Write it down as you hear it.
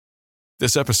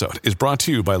This episode is brought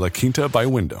to you by La Quinta by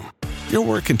Wyndham. Your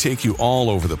work can take you all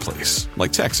over the place,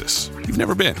 like Texas. You've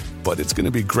never been, but it's going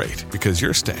to be great because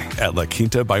you're staying at La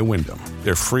Quinta by Wyndham.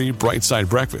 Their free Bright Side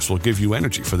breakfast will give you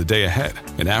energy for the day ahead.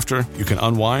 And after, you can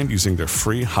unwind using their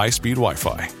free high-speed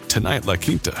Wi-Fi. Tonight, La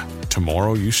Quinta.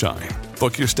 Tomorrow, you shine.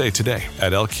 Book your stay today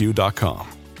at lq.com.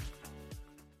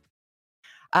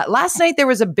 Last night, there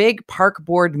was a big park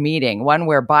board meeting, one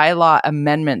where bylaw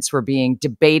amendments were being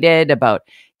debated about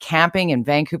camping in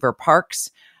Vancouver parks.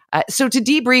 So to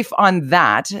debrief on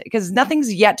that, because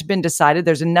nothing's yet been decided,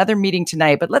 there's another meeting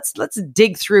tonight, but let's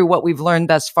dig through what we've learned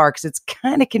thus far, because it's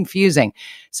kind of confusing.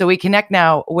 So we connect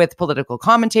now with political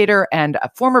commentator and a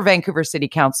former Vancouver City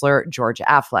Councillor, George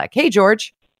Affleck. Hey,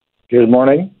 George. Good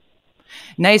morning.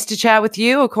 Nice to chat with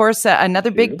you. Of course,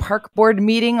 another big park board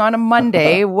meeting on a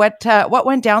Monday. What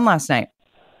went down last night?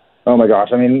 Oh my gosh!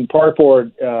 I mean, park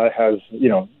board has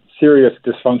serious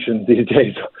dysfunction these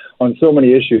days on so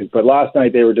many issues. But last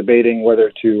night they were debating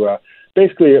whether to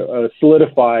basically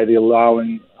solidify the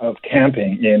allowing of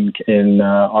camping in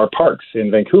our parks in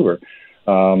Vancouver.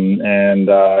 And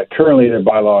currently their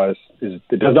bylaw is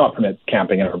it does not permit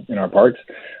camping in our parks.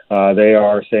 They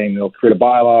are saying they'll create a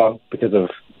bylaw because of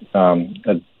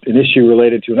an issue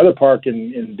related to another park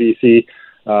in BC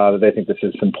that they think this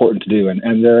is important to do.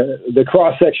 And the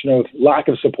cross-section of lack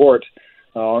of support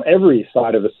on every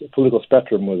side of the political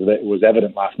spectrum was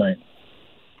evident last night.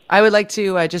 I would like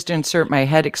to just insert my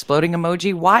head exploding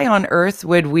emoji. Why on earth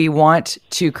would we want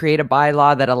to create a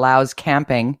bylaw that allows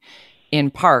camping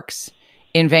in parks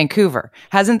in Vancouver?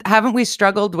 Haven't we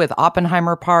struggled with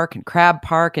Oppenheimer Park and Crab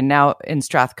Park and now in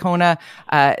Strathcona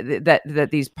that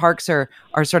these parks are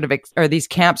sort of or these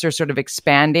camps are sort of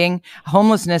expanding?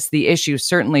 Homelessness, the issue,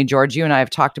 certainly, George, you and I have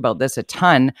talked about this a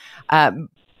ton.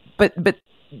 But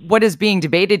what is being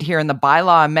debated here in the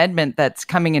bylaw amendment that's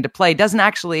coming into play doesn't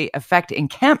actually affect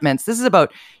encampments. This is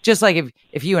about just like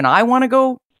if you and I want to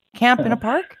go camp in a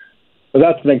park. Well,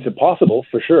 that makes it possible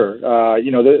for sure.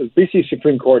 The BC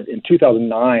Supreme Court in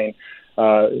 2009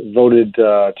 voted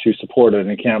to support an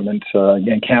encampment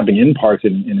and camping in parks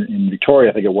in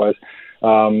Victoria, I think it was,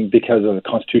 because of the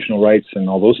constitutional rights and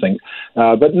all those things.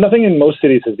 But nothing in most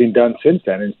cities has been done since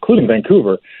then, including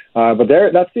Vancouver. But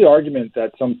that's the argument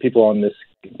that some people on this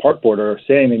park board are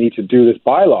saying they need to do this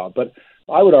bylaw. But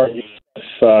I would argue,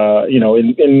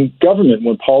 in government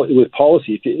with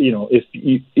policy,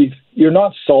 if you're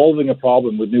not solving a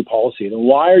problem with new policy, then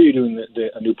why are you doing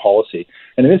a new policy?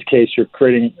 And in this case, you're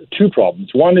creating two problems.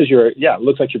 One is it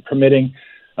looks like you're permitting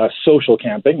social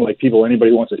camping, like anybody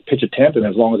who wants to pitch a tent, and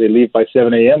as long as they leave by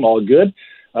 7 a.m., all good.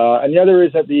 And the other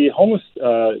is that the homeless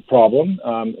problem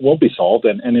won't be solved.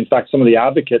 And in fact, some of the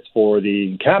advocates for the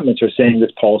encampments are saying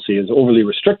this policy is overly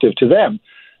restrictive to them.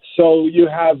 So you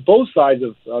have both sides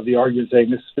of the argument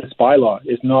saying this bylaw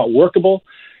is not workable.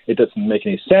 It doesn't make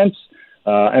any sense.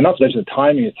 And not to mention the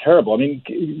timing is terrible. I mean,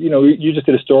 you just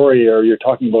did a story, or you're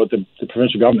talking about the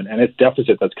provincial government and its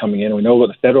deficit that's coming in. We know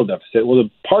about the federal deficit. Well, the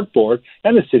park board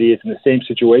and the city is in the same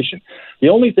situation. The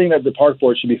only thing that the park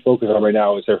board should be focused on right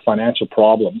now is their financial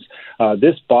problems.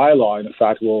 This bylaw, in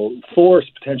fact, will force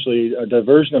potentially a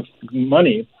diversion of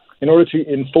money in order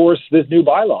to enforce this new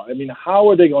bylaw. I mean, how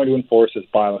are they going to enforce this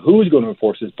bylaw? Who's going to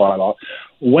enforce this bylaw?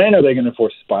 When are they going to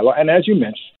enforce this bylaw? And as you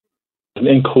mentioned,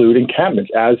 include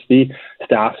encampments, as the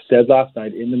staff said last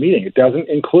night in the meeting. It doesn't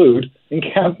include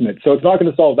encampments. So it's not going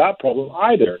to solve that problem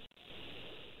either.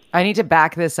 I need to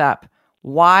back this up.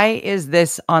 Why is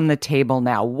this on the table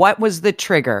now? What was the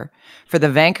trigger for the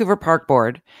Vancouver Park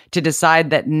Board to decide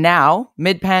that now,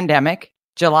 mid-pandemic,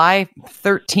 July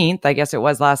 13th, I guess it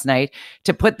was last night,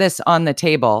 to put this on the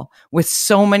table with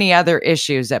so many other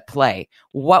issues at play?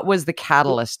 What was the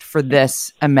catalyst for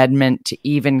this amendment to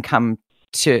even come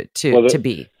to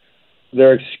be?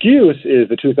 Their excuse is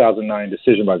the 2009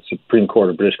 decision by the Supreme Court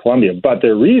of British Columbia, but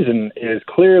their reason is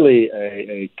clearly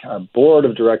a board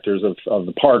of directors of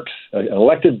the parks, an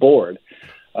elected board,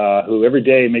 who every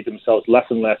day make themselves less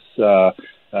and less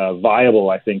viable,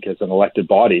 I think, as an elected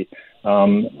body,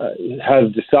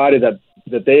 have decided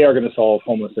that they are going to solve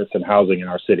homelessness and housing in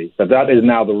our city. That is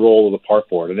now the role of the park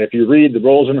board. And if you read the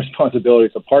roles and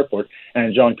responsibilities of the park board,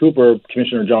 and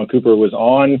Commissioner John Cooper was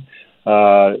on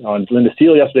Linda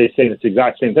Steele yesterday saying it's the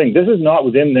exact same thing. This is not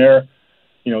within their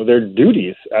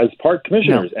duties as park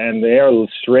commissioners, no. And they are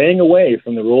straying away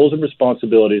from the roles and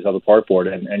responsibilities of the park board,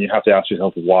 and you have to ask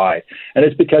yourself why. And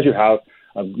it's because you have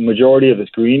a majority of this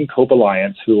Green Cope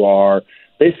Alliance who are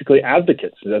basically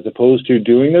advocates as opposed to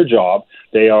doing their job.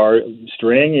 They are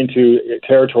straying into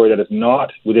territory that is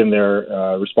not within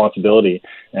their responsibility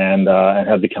and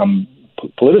have become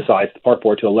politicized the park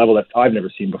board to a level that I've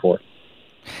never seen before.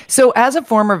 So as a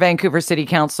former Vancouver City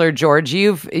Councillor, George,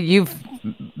 you've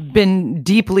been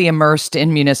deeply immersed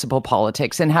in municipal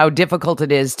politics and how difficult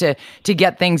it is to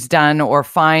get things done or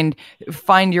find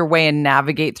your way and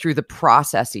navigate through the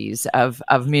processes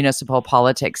of municipal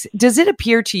politics. Does it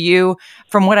appear to you,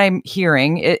 from what I'm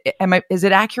hearing, is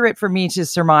it accurate for me to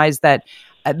surmise that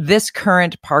this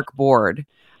current park board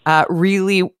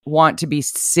really want to be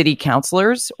city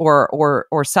councillors or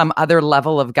some other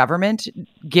level of government,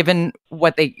 given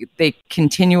what they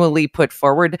continually put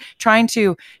forward? Trying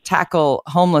to tackle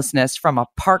homelessness from a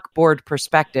park board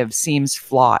perspective seems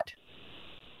flawed.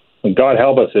 God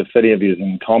help us if any of these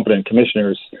incompetent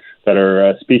commissioners that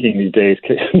are speaking these days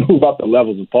can move up the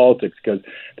levels of politics, because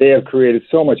they have created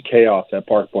so much chaos at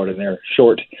Park Board in their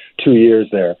short 2 years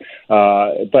there.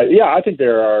 But yeah, I think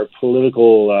there are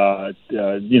political,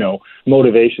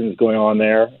 motivations going on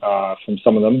there from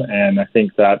some of them, and I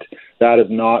think that is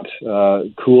not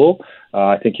cool.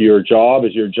 I think your job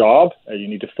is your job. You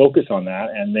need to focus on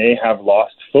that, and they have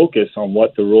lost focus on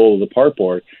what the role of the Park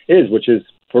Board is, which is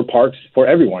for parks for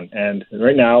everyone. And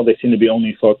right now they seem to be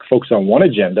only focused on one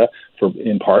agenda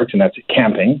in parks, and that's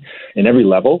camping in every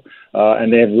level.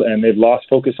 And they've lost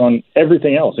focus on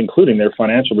everything else, including their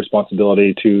financial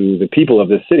responsibility to the people of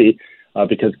this city.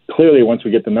 Because clearly, once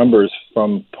we get the numbers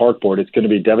from Park Board, it's going to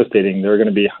be devastating. There are going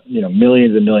to be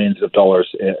millions and millions of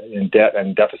dollars in debt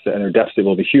and deficit, and their deficit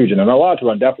will be huge. And they're not allowed to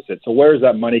run deficit. So where is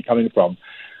that money coming from?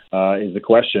 Is the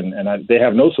question. And they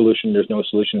have no solution. There's no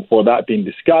solution for that being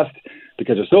discussed,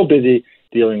 because they're so busy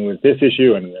dealing with this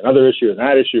issue and another issue and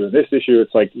that issue and this issue.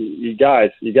 It's like, you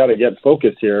guys, you got to get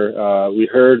focused here. We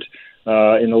heard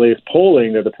in the latest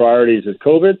polling that the priorities is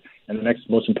COVID, and the next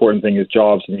most important thing is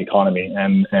jobs and the economy.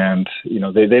 And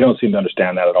they don't seem to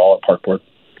understand that at all at Park Board.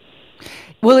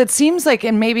 Well, it seems like,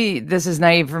 and maybe this is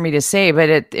naive for me to say, but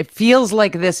it feels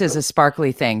like this is a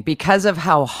sparkly thing because of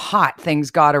how hot things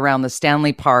got around the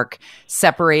Stanley Park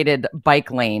separated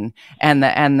bike lane and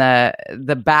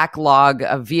the backlog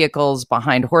of vehicles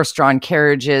behind horse-drawn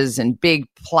carriages and big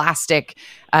plastic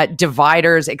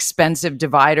dividers, expensive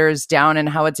dividers down, and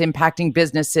how it's impacting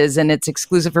businesses and it's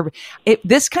exclusive for it.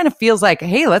 This kind of feels like,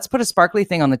 hey, let's put a sparkly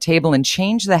thing on the table and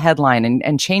change the headline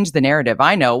and change the narrative.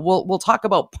 I know we'll talk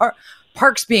about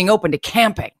parks being open to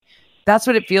camping. That's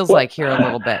what it feels like here a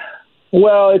little bit.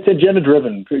 Well, it's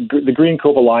agenda-driven. The Green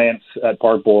Cove Alliance at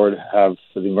Park Board have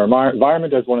the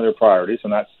environment as one of their priorities,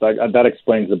 and that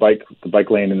explains the bike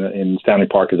lane in Stanley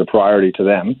Park is a priority to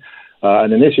them.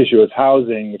 And then this issue is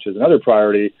housing, which is another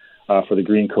priority for the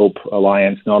Green Cove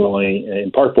Alliance, not only in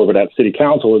Park Board but at City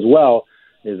Council as well,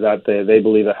 is that they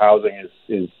believe that housing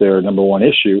is their number one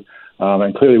issue.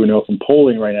 And clearly we know from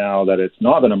polling right now that it's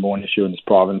not the number one issue in this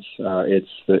province.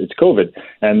 It's COVID.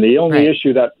 And the only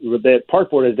issue that Park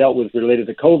Board has dealt with related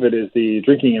to COVID is the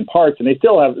drinking in parks. And they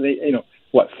still have,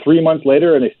 3 months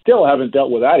later, and they still haven't dealt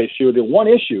with that issue. The one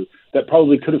issue that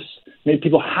probably could have made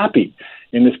people happy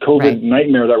in this COVID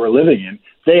nightmare that we're living in,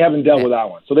 they haven't dealt with that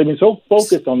one. So they've been so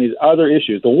focused on these other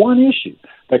issues. The one issue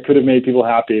that could have made people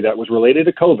happy that was related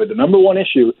to COVID, the number one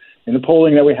issue in the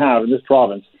polling that we have in this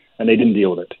province, and they didn't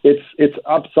deal with it. It's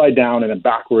upside down and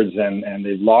backwards, and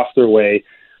they've lost their way.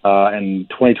 And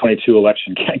 2022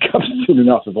 election can't come soon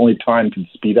enough if only time can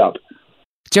speed up.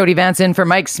 Jody Vance in for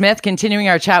Mike Smith, continuing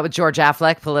our chat with George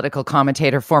Affleck, political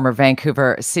commentator, former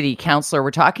Vancouver City Councillor.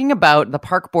 We're talking about the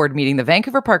Park Board meeting, the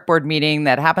Vancouver Park Board meeting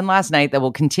that happened last night that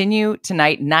will continue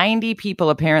tonight. 90 people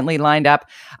apparently lined up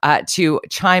to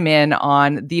chime in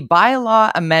on the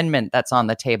bylaw amendment that's on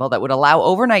the table that would allow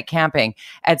overnight camping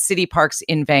at city parks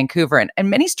in Vancouver. And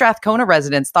many Strathcona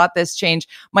residents thought this change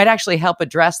might actually help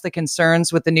address the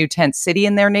concerns with the new tent city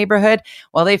in their neighborhood.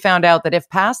 Well, they found out that if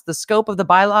passed, the scope of the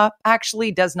bylaw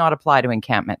actually does not apply to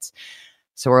encampments.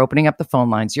 So we're opening up the phone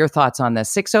lines. Your thoughts on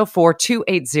this,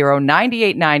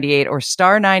 604-280-9898 or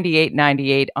star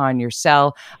 9898 on your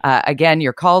cell. Again,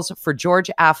 your calls for George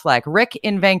Affleck. Rick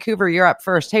in Vancouver, you're up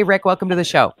first. Hey, Rick, welcome to the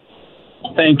show.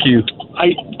 Thank you.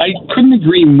 I couldn't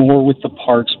agree more with the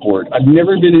Parks Board. I've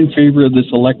never been in favor of this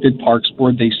elected Parks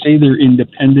Board. They say they're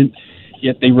independent,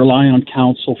 yet they rely on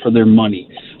council for their money.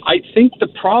 I think the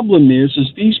problem is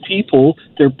these people,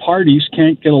 their parties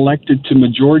can't get elected to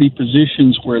majority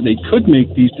positions where they could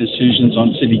make these decisions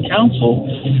on city council,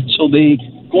 so they're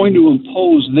going to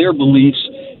impose their beliefs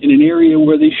in an area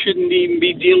where they shouldn't even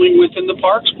be dealing with in the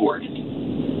Parks Board.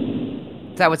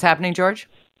 Is that what's happening, George?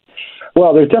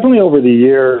 Well, there's definitely over the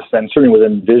years, and certainly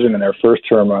within Vision in their first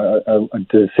term, a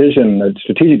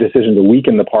strategic decision to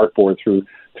weaken the Park Board through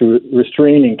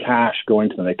restraining cash going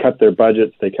to them. They cut their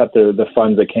budgets, they cut the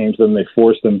funds that came to them, they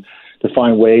forced them to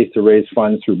find ways to raise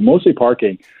funds through mostly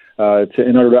parking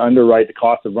in order to underwrite the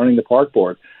cost of running the park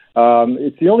board.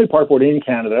 It's the only park board in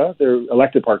Canada. They're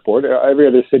elected park board. Every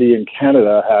other city in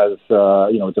Canada has,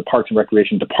 it's a Parks and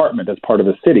Recreation department as part of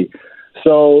the city.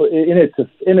 So in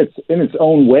its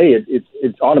own way,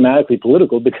 it's automatically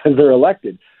political because they're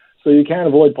elected. So you can't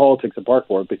avoid politics at park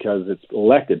board because it's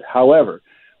elected. However,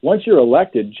 once you're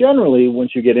elected, generally,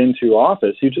 once you get into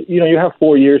office, you have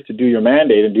 4 years to do your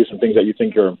mandate and do some things that you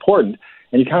think are important,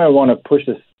 and you kind of want to push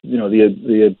this,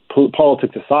 the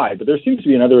politics aside. But there seems to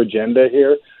be another agenda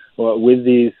here with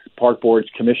these park board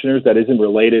commissioners that isn't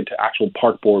related to actual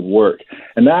park board work,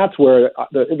 and that's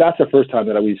the first time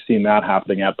that we've seen that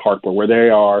happening at park board, where they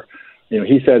are,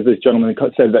 this gentleman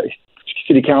said that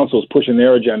city council is pushing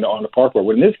their agenda on the park board.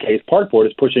 When in this case, park board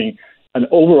is pushing an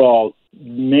overall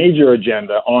major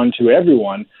agenda onto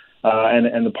everyone,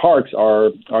 and the parks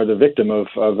are the victim of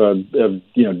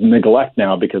neglect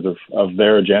now because of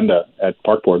their agenda at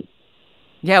park board.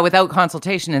 Yeah, without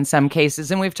consultation in some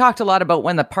cases. And we've talked a lot about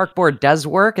when the park board does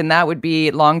work, and that would be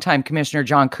longtime Commissioner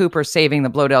John Cooper saving the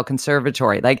Bloedel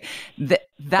Conservatory. Like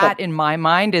that, in my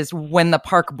mind, is when the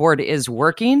park board is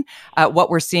working. What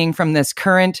we're seeing from this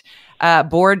current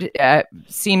board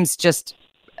seems just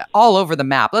all over the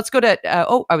map. Let's go to,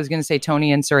 I was going to say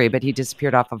Tony in Surrey, but he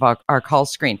disappeared off of our call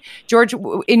screen. George,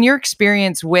 in your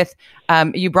experience with,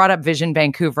 you brought up Vision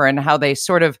Vancouver and how they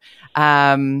sort of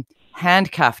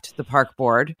handcuffed the park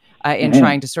board in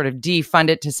trying to sort of defund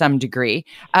it to some degree.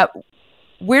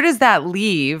 Where does that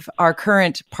leave our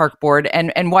current park board?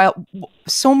 And while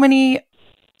so many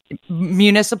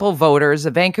municipal voters,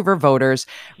 the Vancouver voters,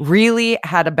 really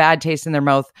had a bad taste in their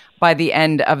mouth by the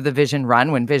end of the Vision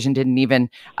run, when Vision didn't even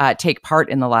take part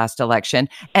in the last election.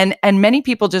 And many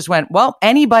people just went, well,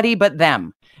 anybody but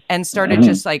them, and started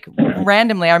just like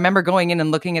randomly. I remember going in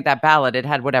and looking at that ballot. It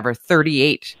had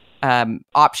 38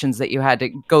 options that you had to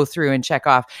go through and check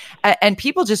off. And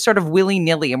people just sort of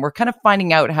willy-nilly, and we're kind of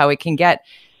finding out how it can get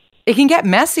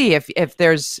messy if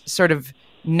there's sort of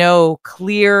no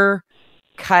clear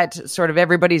cut, sort of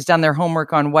everybody's done their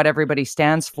homework on what everybody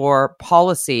stands for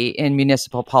policy in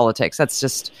municipal politics. That's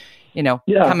just,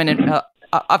 coming in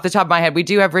off the top of my head. We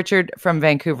do have Richard from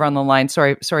Vancouver on the line.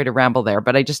 Sorry to ramble there,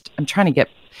 but I'm trying to get,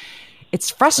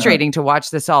 it's frustrating to watch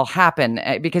this all happen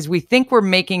because we think we're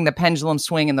making the pendulum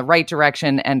swing in the right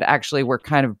direction, and actually we're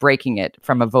kind of breaking it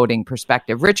from a voting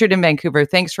perspective. Richard in Vancouver,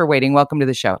 thanks for waiting. Welcome to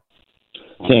the show.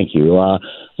 Thank you.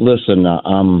 Listen,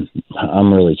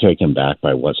 I'm really taken back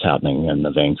by what's happening in the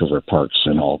Vancouver parks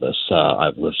and all this.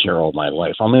 I've lived here all my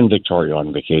life. I'm in Victoria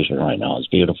on vacation right now. It's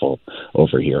beautiful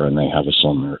over here, and they have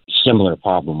a similar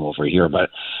problem over here.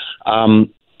 But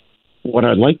what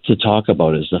I'd like to talk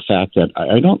about is the fact that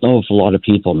I don't know if a lot of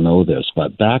people know this,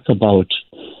 but back about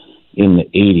in the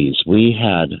 80s, we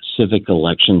had civic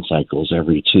election cycles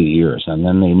every 2 years, and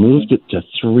then they moved it to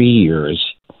 3 years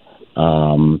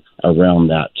around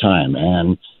that time.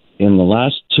 And in the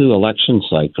last 2 election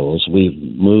cycles, we've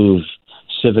moved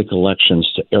civic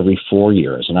elections to every 4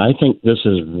 years. And I think this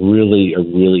is really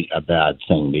a bad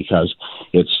thing, because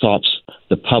it stops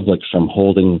the public from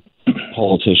holding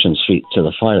politicians' feet to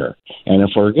the fire. And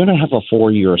if we're going to have a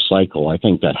 4-year cycle, I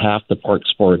think that half the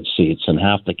Parks Board seats and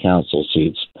half the council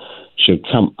seats should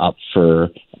come up for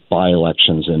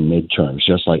by-elections and midterms,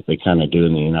 just like they kind of do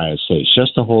in the United States,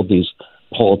 just to hold these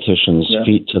politicians'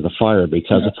 feet to the fire,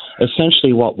 because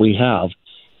essentially what we have,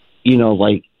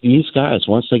 like these guys,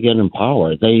 once they get in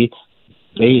power, they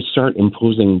start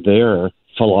imposing their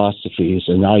philosophies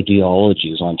and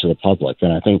ideologies onto the public.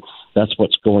 And I think that's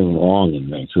what's going wrong in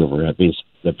Vancouver at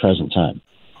the present time.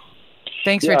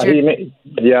 Thanks, Richard.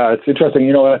 It's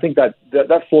interesting. I think that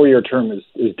 4-year term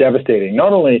is devastating.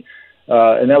 Not only,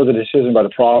 and that was a decision by the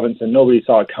province, and nobody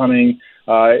saw it coming.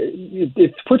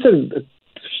 It puts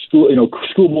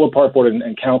school board, park board,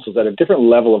 and councils at a different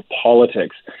level of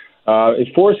politics.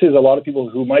 It forces a lot of people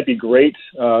who might be great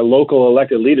local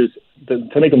elected leaders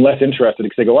to make them less interested,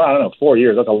 because they go, well, I don't know, 4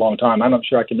 years, that's a long time. I'm not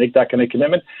sure I can make that kind of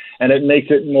commitment. And it makes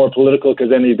it more political, because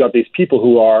then you've got these people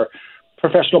who are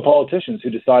professional politicians who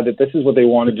decide that this is what they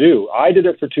want to do. I did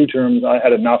it for 2 terms. I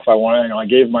had enough. I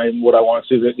gave what I wanted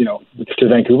to do, to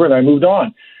Vancouver, and I moved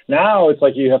on. Now it's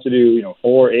like you have to do,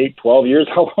 4, 8, 12 years.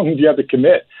 How long do you have to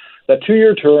commit? That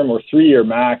 2-year term or 3-year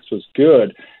max was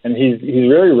good, and he's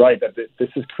very right that this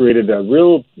has created a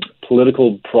real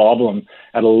political problem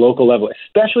at a local level,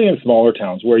 especially in smaller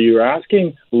towns where you're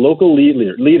asking local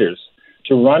leaders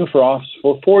to run for office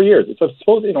for 4 years. It's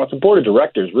a board of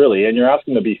directors really, and you're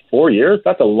asking them to be 4 years.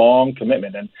 That's a long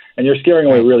commitment, and you're scaring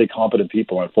away really competent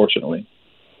people, unfortunately.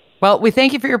 Well, we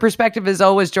thank you for your perspective as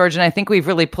always, George. And I think we've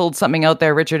really pulled something out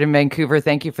there, Richard, in Vancouver.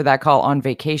 Thank you for that call on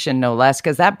vacation, no less,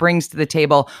 because that brings to the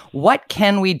table, what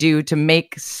can we do to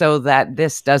make so that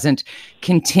this doesn't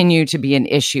continue to be an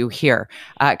issue here?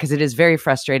 Because it is very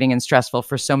frustrating and stressful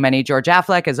for so many. George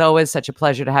Affleck, as always, such a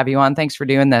pleasure to have you on. Thanks for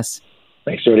doing this.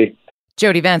 Thanks, Jody.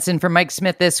 Jody Vanson for Mike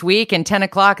Smith this week. And 10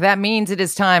 o'clock, that means it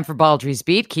is time for Baldry's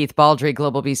Beat. Keith Baldry,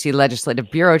 Global BC Legislative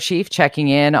Bureau Chief, checking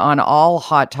in on all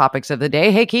hot topics of the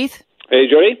day. Hey, Keith. Hey,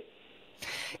 Jody.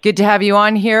 Good to have you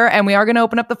on here. And we are going to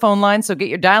open up the phone line, so get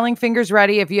your dialing fingers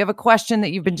ready. If you have a question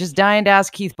that you've been just dying to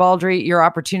ask Keith Baldry, your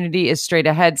opportunity is straight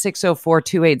ahead,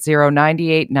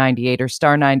 604-280-9898 or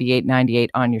star 9898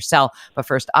 on your cell. But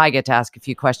first, I get to ask a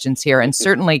few questions here. And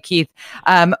certainly, Keith,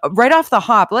 right off the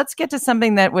hop, let's get to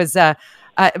something that was a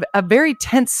very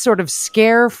tense sort of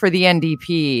scare for the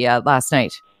NDP last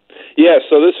night. Yeah,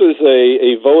 so this was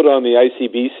a vote on the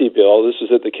ICBC bill. This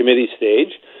was at the committee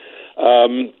stage.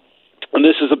 And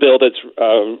this is a bill that's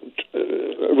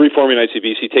reforming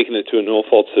ICBC, taking it to a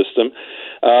no-fault system.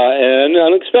 And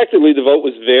unexpectedly, the vote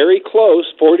was very close,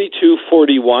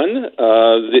 42-41.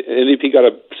 The NDP got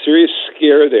a serious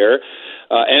scare there.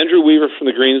 Andrew Weaver from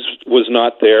the Greens was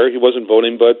not there. He wasn't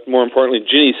voting, but more importantly,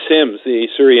 Ginny Sims, the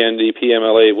Surrey NDP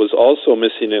MLA, was also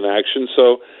missing in action.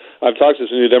 So I've talked to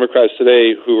some New Democrats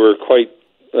today who were quite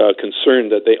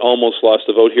concerned that they almost lost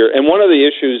the vote here. And one of the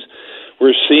issues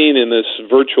we're seeing in this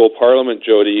virtual parliament,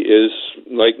 Jody, is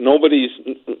like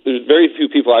there's very few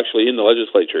people actually in the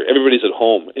legislature. Everybody's at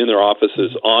home, in their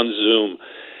offices, on Zoom.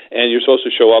 And you're supposed to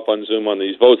show up on Zoom on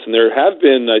these votes. And there have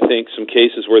been, I think, some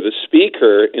cases where the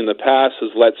speaker in the past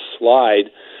has let slide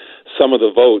some of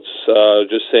the votes,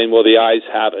 just saying, well, the ayes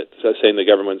have it, saying the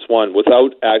government's won,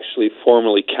 without actually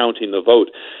formally counting the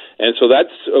vote. And so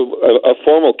that's a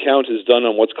formal count is done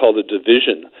on what's called a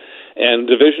division. And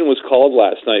division was called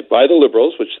last night by the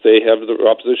Liberals, which they have, the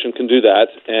opposition can do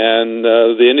that, and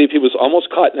the NDP was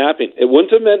almost caught napping. It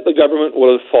wouldn't have meant the government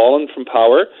would have fallen from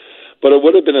power, but it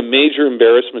would have been a major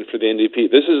embarrassment for the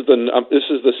NDP. This is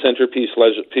the centerpiece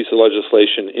piece of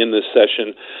legislation in this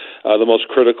session. The most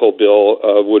critical bill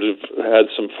would have had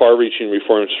some far-reaching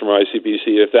reforms from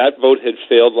ICBC. If that vote had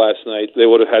failed last night, they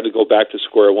would have had to go back to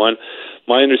square one.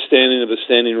 My understanding of the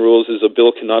standing rules is a bill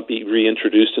cannot be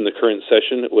reintroduced in the current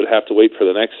session. It would have to wait for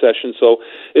the next session. So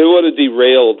it would have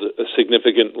derailed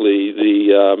significantly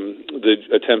the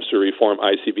attempts to reform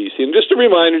ICBC. And just a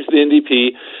reminder to the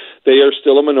NDP, they are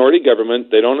still a minority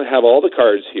government. They don't have all the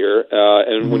cards here.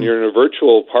 And when you're in a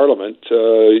virtual parliament,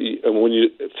 and when you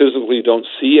physically don't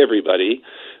see everybody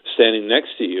standing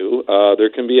next to you, there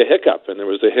can be a hiccup. And there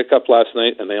was a hiccup last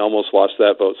night, and they almost lost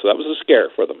that vote. So that was a scare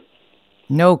for them.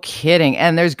 No kidding.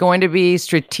 And there's going to be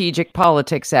strategic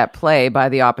politics at play by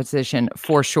the opposition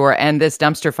for sure. And this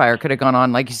dumpster fire could have gone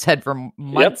on, like you said, for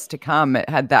months to come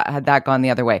had that gone the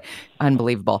other way.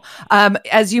 Unbelievable.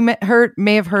 As you may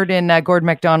have heard in Gordon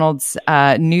MacDonald's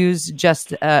news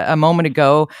just a moment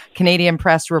ago, Canadian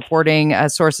press reporting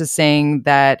sources saying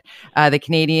that the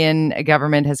Canadian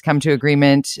government has come to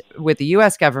agreement with the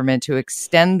U.S. government to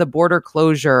extend the border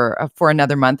closure for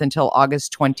another month until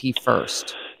August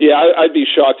 21st. Yeah, I'd be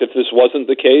shocked if this wasn't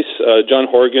the case. John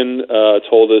Horgan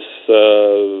told us,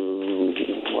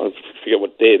 I forget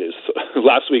what day it is,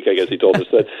 last week I guess he told us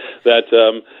that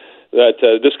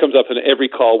this comes up in every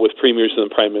call with premiers and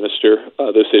the Prime Minister,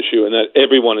 this issue, and that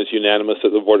everyone is unanimous that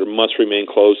the border must remain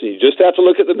closed. And you just have to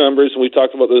look at the numbers, and we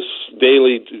talked about this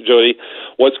daily, Jody.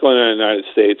 What's going on in the United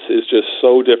States is just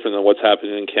so different than what's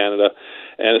happening in Canada.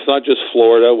 And it's not just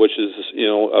Florida, which is,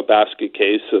 a basket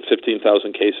case of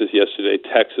 15,000 cases yesterday.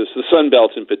 Texas, the Sun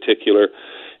Belt in particular,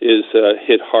 is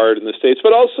hit hard in the States.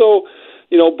 But also,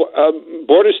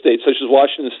 border states such as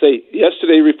Washington State,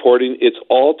 yesterday reporting its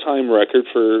all-time record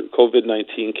for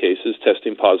COVID-19 cases,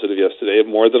 testing positive yesterday, of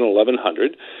more than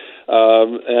 1,100.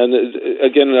 And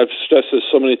again, I've stressed this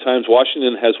so many times,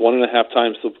 Washington has 1.5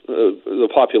 times the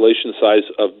population size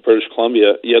of British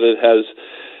Columbia, yet it has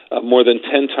more than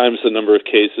 10 times the number of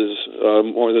cases,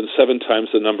 more than 7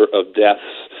 times the number of deaths,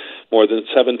 more than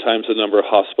 7 times the number of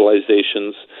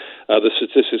hospitalizations. The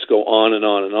statistics go on and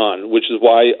on and on, which is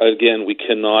why, again, we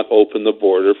cannot open the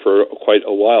border for quite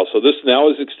a while. So this now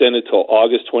is extended till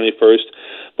August 21st,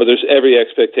 but there's every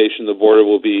expectation the border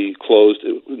will be closed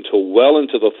until well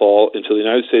into the fall, until the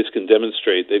United States can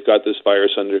demonstrate they've got this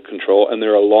virus under control, and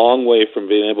they're a long way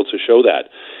from being able to show that.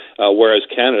 Whereas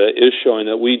Canada is showing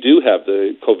that we do have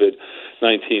the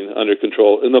COVID-19 under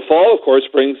control. In the fall, of course,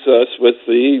 brings us with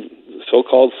the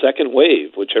so-called second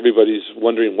wave, which everybody's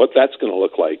wondering what that's going to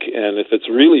look like. And if it's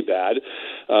really bad,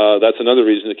 that's another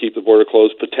reason to keep the border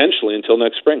closed potentially until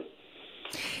next spring.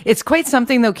 It's quite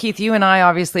something, though, Keith. You and I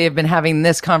obviously have been having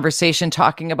this conversation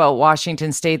talking about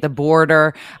Washington State, the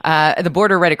border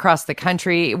right across the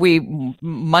country.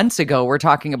 Months ago, we're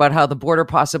talking about how the border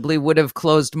possibly would have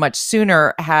closed much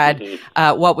sooner had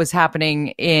what was happening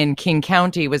in King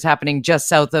County was happening just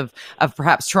south of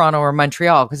perhaps Toronto or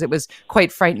Montreal, because it was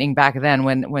quite frightening back then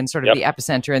when sort of the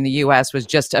epicenter in the U.S. was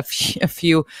just a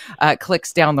few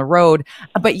clicks down the road.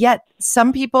 But yet,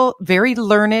 some people, very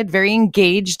learned, very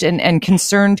engaged and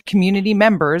concerned community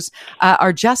members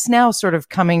are just now sort of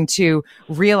coming to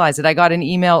realize it. I got an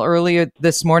email earlier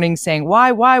this morning saying,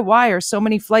 why are so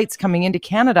many flights coming into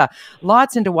Canada?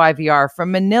 Lots into YVR,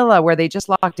 from Manila, where they just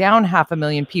locked down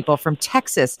 500,000 people, from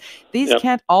Texas. These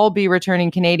can't all be returning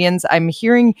Canadians. I'm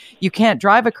hearing you can't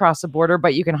drive across the border,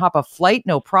 but you can hop a flight,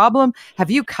 no problem.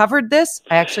 Have you covered this?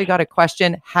 I actually got a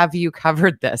question. Have you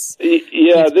covered this?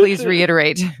 Yeah, please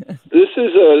reiterate. This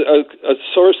is a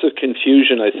source of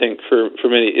confusion, I think, for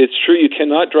many. It's true you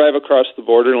cannot drive across the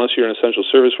border unless you're an essential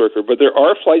service worker, but there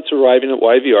are flights arriving at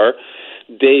YVR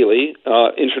daily,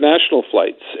 international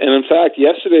flights. And in fact,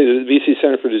 yesterday, the BC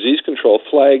Centre for Disease Control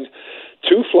flagged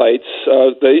 2 flights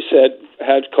they said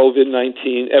had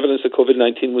COVID-19, evidence that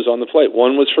COVID-19 was on the flight.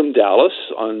 One was from Dallas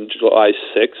on July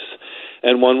 6th,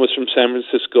 and one was from San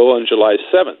Francisco on July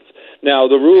 7th. Now,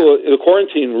 the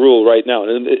quarantine rule right now,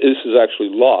 and this is actually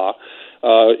law,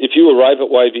 if you arrive at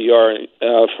YVR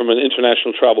from an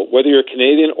international travel, whether you're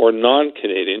Canadian or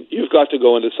non-Canadian, you've got to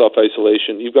go into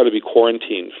self-isolation. You've got to be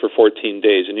quarantined for 14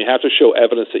 days, and you have to show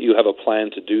evidence that you have a plan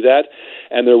to do that.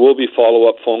 And there will be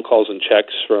follow-up phone calls and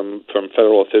checks from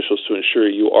federal officials to ensure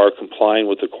you are complying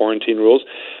with the quarantine rules.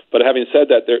 But having said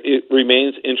that, it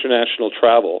remains international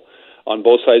travel on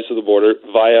both sides of the border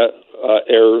via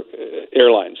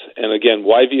airlines. And again,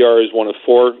 YVR is one of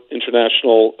 4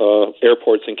 international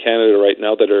airports in Canada right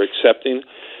now that are accepting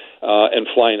and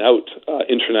flying out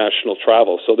international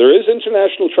travel. So there is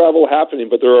international travel happening,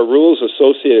 but there are rules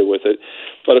associated with it.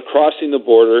 But crossing the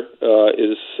border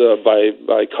is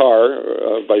by car,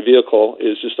 by vehicle,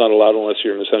 is just not allowed unless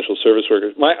you're an essential service worker.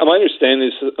 My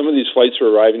understanding is some of these flights are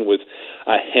arriving with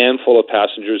a handful of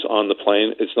passengers on the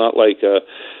plane. It's not like the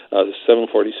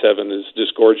 747 is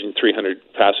disgorging 300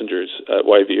 passengers at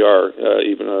YVR,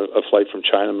 even a flight from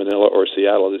China, Manila, or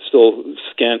Seattle. There's still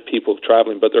scant people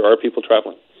traveling, but there are people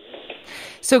traveling.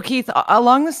 So, Keith,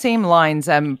 along the same lines,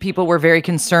 people were very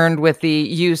concerned with the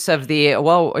use of the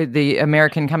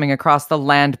American coming across the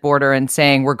land border and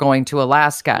saying we're going to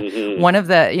Alaska. Mm-hmm. One of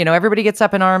the, everybody gets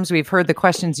up in arms. We've heard the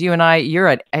questions. You and I,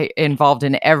 you're involved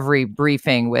in every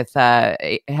briefing with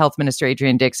Health Minister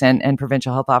Adrian Dixon and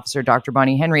Provincial Health Officer Dr.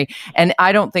 Bonnie Henry. And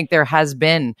I don't think there has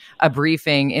been a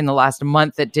briefing in the last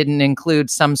month that didn't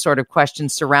include some sort of question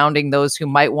surrounding those who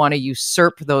might want to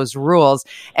usurp those rules.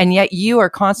 And yet you are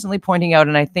constantly pointing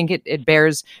out, and I think it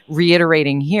bears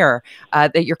reiterating here,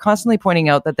 that you're constantly pointing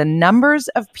out that the numbers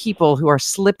of people who are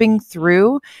slipping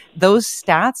through those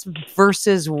stats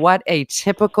versus what a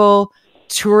typical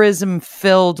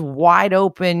tourism-filled,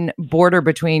 wide-open border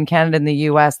between Canada and the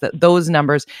U.S., those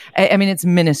numbers, I mean, it's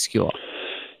minuscule.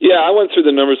 Yeah, I went through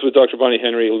the numbers with Dr. Bonnie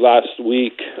Henry last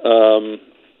week.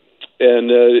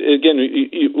 And again,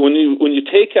 when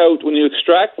you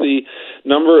extract the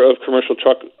number of commercial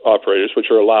truck operators,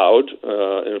 which are allowed,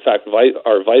 in fact,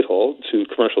 are vital to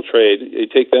commercial trade, you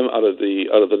take them out of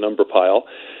the number pile.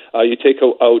 You take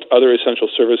out other essential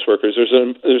service workers. There's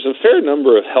a fair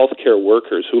number of healthcare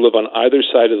workers who live on either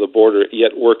side of the border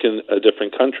yet work in a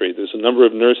different country. There's a number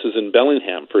of nurses in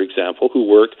Bellingham, for example, who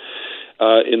work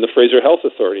in the Fraser Health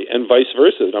Authority, and vice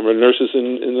versa. A number of nurses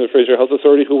in the Fraser Health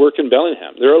Authority who work in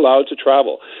Bellingham. They're allowed to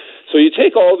travel. So you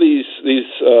take all these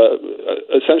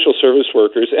essential service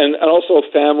workers and also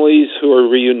families who are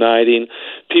reuniting,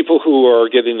 people who are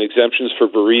getting exemptions for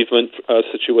bereavement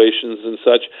situations and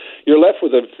such. You're left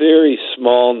with a very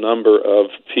small number of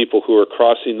people who are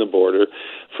crossing the border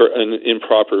for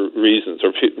improper reasons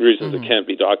or reasons that can't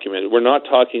be documented. We're not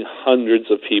talking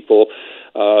hundreds of people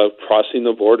crossing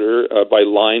the border by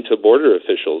lying to border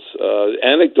officials.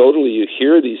 Anecdotally, you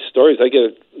hear these stories. I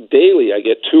get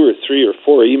 2 or 3 or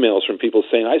 4 emails from people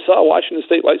saying, I saw a Washington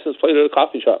State license plate at a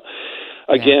coffee shop.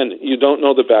 Again, you don't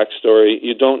know the backstory.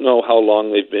 You don't know how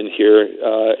long they've been here.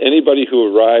 Anybody who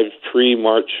arrived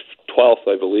pre-March 12th,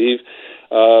 I believe,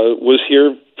 was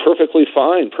here perfectly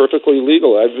fine, perfectly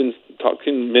legal. I've been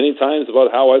talking many times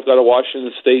about how I've got a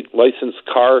Washington State licensed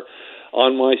car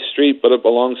on my street, but it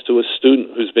belongs to a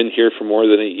student who's been here for more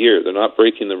than a year. They're not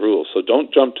breaking the rules. So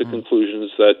don't jump to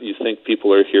conclusions that you think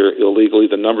people are here illegally.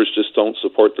 The numbers just don't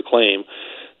support the claim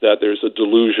that there's a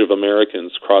deluge of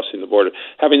Americans crossing the border.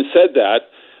 Having said that,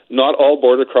 not all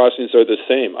border crossings are the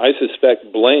same. I suspect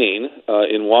Blaine,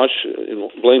 in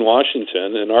Blaine,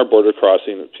 Washington, and our border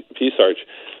crossing at Peace Arch,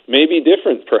 may be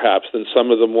different, perhaps, than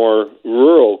some of the more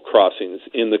rural crossings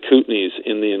in the Kootenays,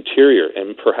 in the interior,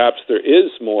 and perhaps there is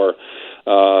more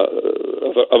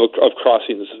of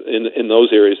crossings in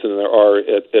those areas than there are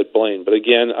at Blaine. But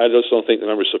again, I just don't think the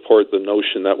numbers support the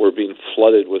notion that we're being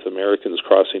flooded with Americans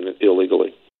crossing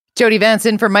illegally. Jody Vance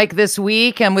in for Mike this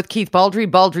week. I'm with Keith Baldry,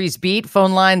 Baldry's Beat.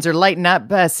 Phone lines are lighting up,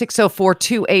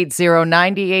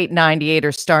 604-280-9898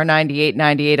 or star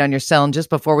 9898 on your cell. And just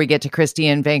before we get to Christy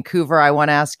in Vancouver, I want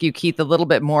to ask you, Keith, a little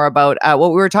bit more about what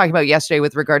we were talking about yesterday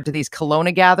with regard to these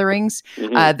Kelowna gatherings,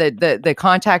 the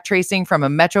contact tracing from a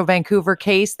Metro Vancouver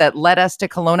case that led us to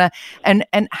Kelowna,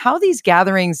 and how these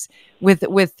gatherings with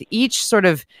each sort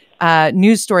of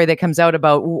news story that comes out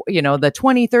about, the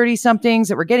 20, 30 somethings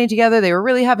that were getting together. They were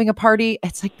really having a party.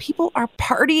 It's like people are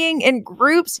partying in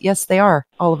groups. Yes, they are.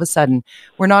 All of a sudden,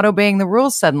 we're not obeying the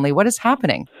rules suddenly. What is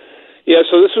happening? Yeah,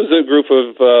 so this was a group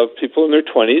of people in their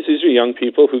 20s. These are young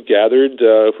people who gathered,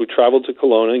 who traveled to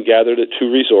Kelowna and gathered at 2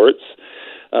 resorts.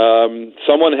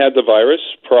 Someone had the virus,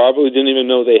 probably didn't even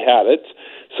know they had it.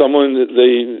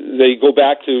 They go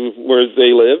back to where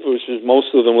they live, which is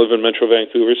most of them live in Metro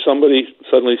Vancouver. Somebody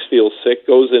suddenly feels sick,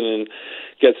 goes in and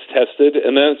gets tested,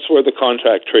 and that's where the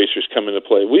contact tracers come into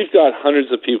play. We've got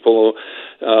hundreds of people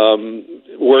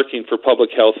working for public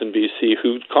health in BC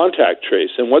who contact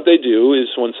trace, and what they do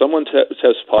is when someone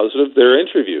tests positive, they're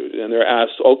interviewed, and they're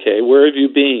asked, okay, where have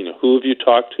you been? Who have you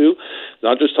talked to?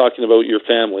 Not just talking about your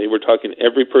family, we're talking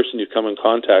every person you come in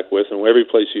contact with and every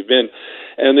place you've been.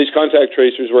 And these contact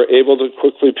tracers were able to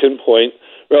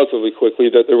relatively quickly,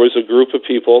 that there was a group of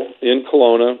people in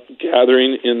Kelowna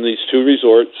gathering in these 2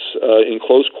 resorts in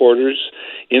close quarters,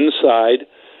 inside,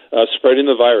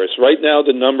 spreading the virus. Right now,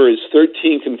 the number is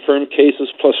 13 confirmed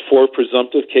cases plus 4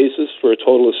 presumptive cases for a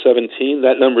total of 17.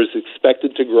 That number is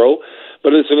expected to grow,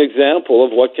 but it's an example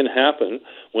of what can happen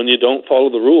when you don't follow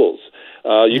the rules.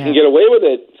 You can get away with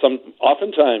it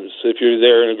oftentimes if you're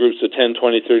there in groups of 10,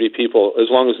 20, 30 people, as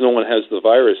long as no one has the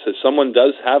virus. If someone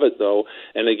does have it, though,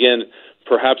 and again,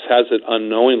 perhaps has it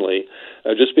unknowingly,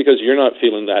 just because you're not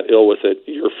feeling that ill with it,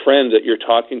 your friend that you're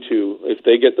talking to, if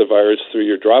they get the virus through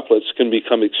your droplets, can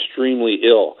become extremely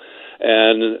ill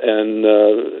and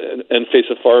face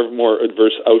a far more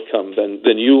adverse outcome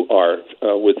than you are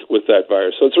with that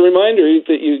virus. So it's a reminder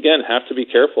that you, again, have to be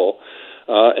careful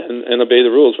and obey the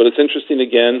rules. But it's interesting,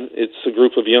 again, it's a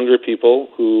group of younger people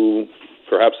who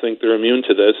perhaps think they're immune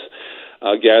to this,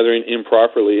 gathering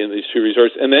improperly in these 2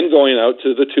 resorts, and then going out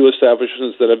to the 2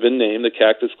 establishments that have been named, the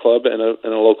Cactus Club and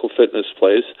a local fitness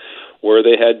place, where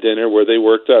they had dinner, where they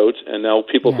worked out, and now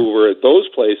people who were at those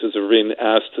places are being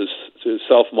asked to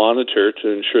self-monitor to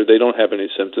ensure they don't have any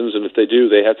symptoms, and if they do,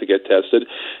 they have to get tested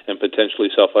and potentially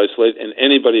self-isolate, and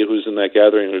anybody who's in that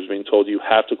gathering is being told you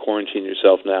have to quarantine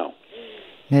yourself now.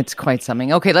 It's quite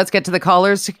something. Okay, let's get to the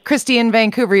callers. Christy in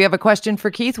Vancouver, you have a question for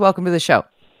Keith. Welcome to the show.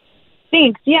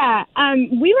 Thanks. Yeah.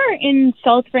 We were in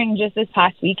Salt Spring just this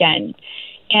past weekend,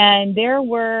 and there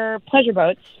were pleasure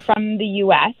boats from the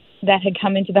U.S. that had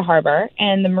come into the harbor,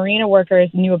 and the marina workers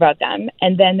knew about them.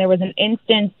 And then there was an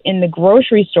instance in the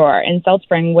grocery store in Salt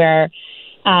Spring where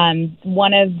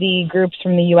one of the groups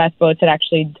from the U.S. boats had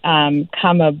actually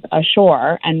come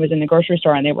ashore and was in the grocery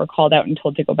store, and they were called out and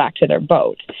told to go back to their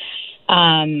boat.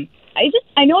 I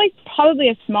know it's probably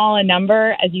a small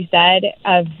number, as you said,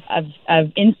 of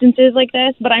instances like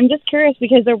this, but I'm just curious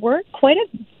because there were quite a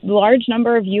large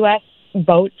number of U.S.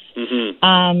 boats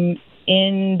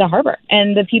in the harbor,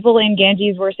 and the people in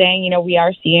Ganges were saying, we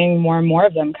are seeing more and more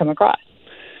of them come across.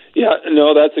 Yeah,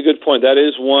 no, that's a good point. That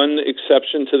is one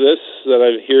exception to this that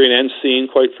I'm hearing and seeing,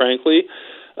 quite frankly.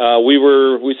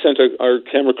 We sent our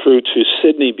camera crew to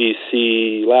Sydney,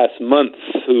 BC last month,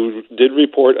 who did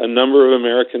report a number of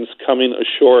Americans coming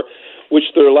ashore,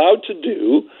 which they're allowed to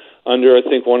do under, I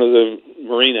think, one of the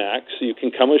Marine Acts. You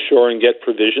can come ashore and get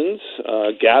provisions,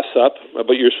 gas up,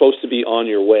 but you're supposed to be on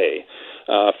your way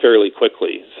fairly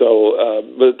quickly. So,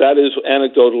 but that is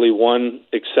anecdotally one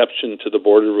exception to the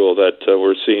border rule that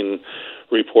we're seeing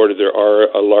reported. There are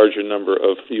a larger number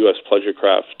of U.S. pleasure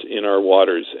craft in our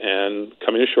waters and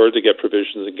coming ashore to get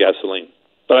provisions and gasoline.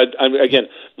 But again,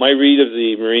 my read of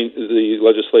the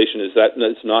legislation is that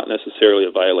it's not necessarily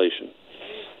a violation.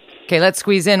 Okay, let's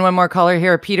squeeze in one more caller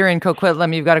here. Peter in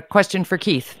Coquitlam, you've got a question for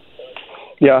Keith.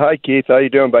 Yeah, hi Keith. How you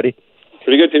doing, buddy?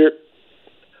 Pretty good, Peter.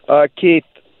 Keith,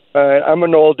 I'm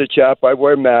an older chap. I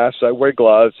wear masks. I wear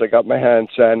gloves. I got my hand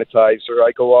sanitizer.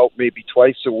 I go out maybe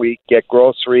twice a week, get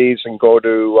groceries, and go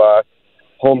to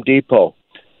Home Depot.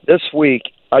 This week,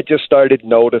 I just started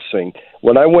noticing.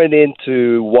 When I went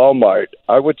into Walmart,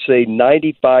 I would say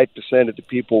 95% of the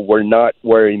people were not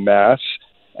wearing masks,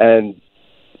 and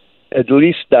at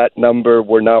least that number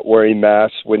were not wearing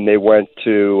masks when they went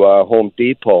to Home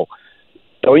Depot.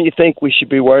 Don't you think we should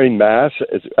be wearing masks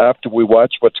after we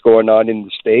watch what's going on in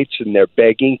the States and they're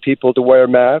begging people to wear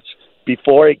masks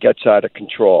before it gets out of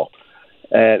control?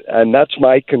 And that's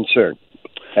my concern.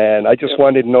 And I just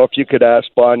wanted to know if you could ask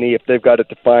Bonnie if they've got a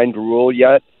defined rule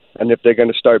yet and if they're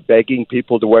going to start begging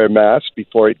people to wear masks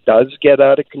before it does get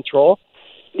out of control.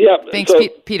 Yeah. Thanks,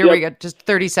 Peter. We got just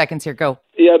 30 seconds here. Go.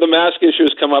 Yeah, the mask issue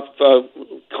has come up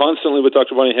constantly with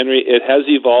Dr. Bonnie Henry. It has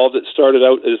evolved. It started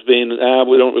out as being,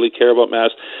 we don't really care about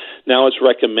masks. Now it's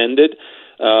recommended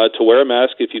to wear a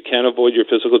mask if you can avoid your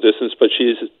physical distance, but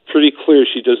she's pretty clear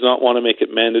she does not want to make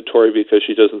it mandatory because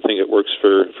she doesn't think it works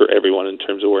for everyone in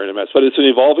terms of wearing a mask. But it's an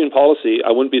evolving policy.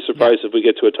 I wouldn't be surprised if we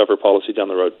get to a tougher policy down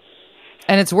the road.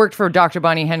 And it's worked for Dr.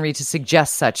 Bonnie Henry to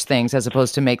suggest such things as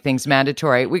opposed to make things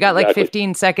mandatory. We got like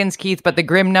 15 seconds, Keith, but the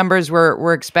grim numbers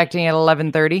we're expecting at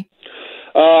 11:30.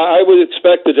 I would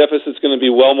expect the deficit's going to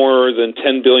be well more than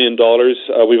 $10 billion.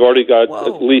 We've already got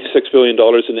at least $6 billion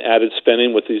in added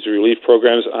spending with these relief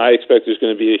programs. I expect there's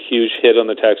going to be a huge hit on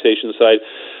the taxation side.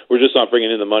 We're just not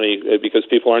bringing in the money because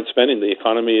people aren't spending. The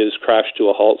economy has crashed to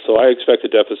a halt. So I expect a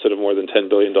deficit of more than $10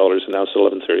 billion announced at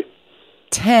 11:30.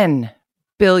 $10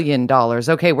 billion.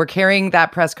 Okay, we're carrying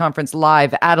that press conference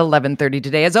live at 11:30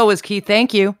 today. As always, Keith,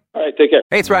 thank you. All right, take care.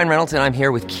 Hey, it's Ryan Reynolds, and I'm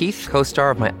here with Keith,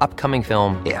 co-star of my upcoming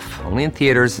film, If, only in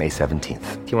theaters May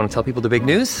 17th. Do you want to tell people the big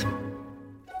news?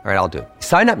 All right, I'll do it.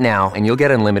 Sign up now and you'll get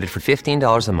unlimited for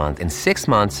 $15 a month and 6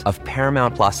 months of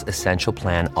Paramount Plus Essential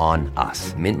Plan on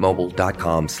us.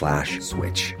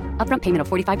 MintMobile.com/switch. Upfront payment of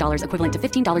 $45 equivalent to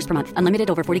 $15 per month. Unlimited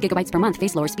over 40 gigabytes per month.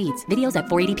 Face lower speeds. Videos at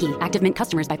 480p. Active Mint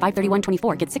customers by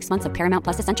 531.24 get 6 months of Paramount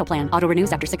Plus Essential Plan. Auto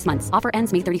renews after 6 months. Offer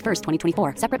ends May 31st,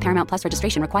 2024. Separate Paramount Plus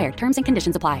registration required. Terms and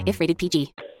conditions apply if rated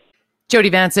PG. Jody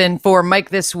Vanson for Mike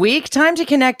this week. Time to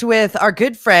connect with our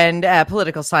good friend,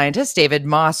 political scientist David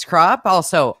Moskrop,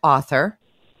 also author,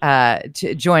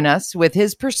 to join us with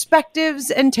his perspectives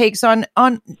and takes on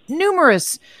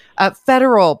numerous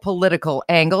federal political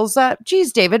angles.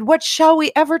 Geez, David, what shall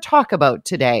we ever talk about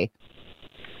today?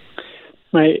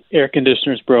 My air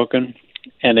conditioner's broken,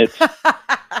 and it's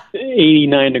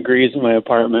 89 degrees in my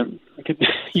apartment.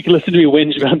 You can listen to me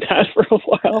whinge about that for a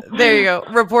while. There you go.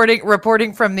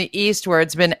 Reporting from the east, where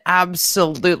it's been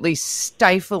absolutely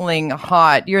stifling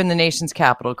hot. You're in the nation's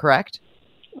capital, correct?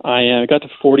 I got to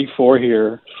 44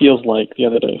 here, feels like, the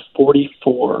other day.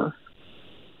 44.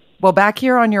 Well, back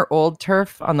here on your old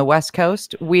turf on the West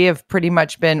Coast, we have pretty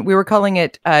much been, we were calling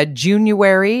it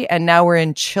January, and now we're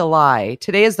in July.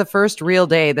 Today is the first real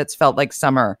day that's felt like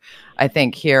summer, I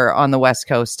think, here on the West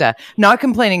Coast. Not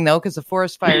complaining, though, because the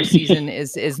forest fire season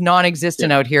is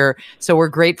non-existent out here, so we're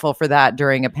grateful for that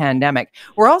during a pandemic.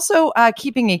 We're also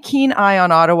keeping a keen eye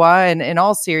on Ottawa, and in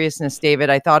all seriousness, David,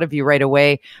 I thought of you right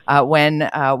away when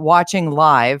watching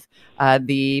live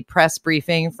the press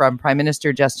briefing from Prime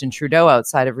Minister Justin Trudeau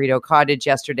outside of Rideau Cottage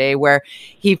yesterday, where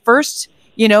he first,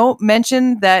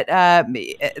 mentioned that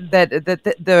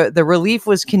the relief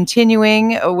was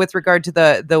continuing with regard to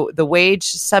the wage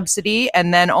subsidy,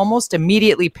 and then almost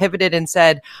immediately pivoted and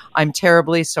said, "I'm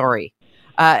terribly sorry."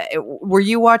 Were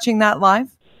you watching that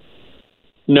live?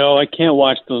 No, I can't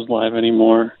watch those live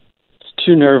anymore. It's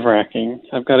too nerve-wracking.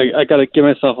 I got to give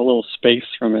myself a little space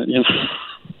from it.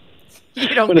 You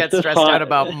don't get stressed out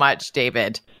about much,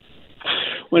 David.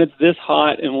 When it's this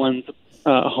hot in one's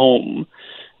home,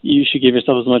 you should give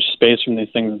yourself as much space from these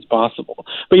things as possible.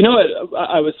 But you know what?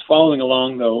 I was following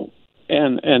along, though,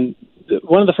 and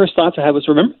one of the first thoughts I had was,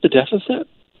 remember the deficit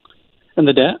and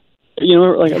the debt? I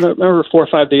remember 4 or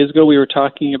 5 days ago we were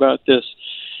talking about this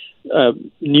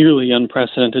nearly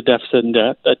unprecedented deficit and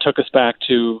debt that took us back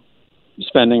to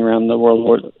spending around the World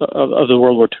War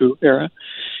II era.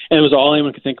 And it was all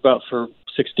anyone could think about for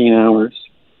 16 hours.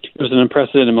 It was an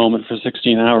unprecedented moment for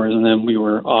 16 hours, and then we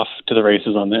were off to the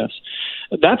races on this.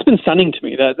 That's been stunning to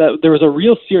me. That there was a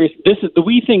real serious. The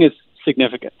we thing is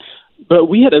significant, but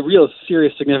we had a real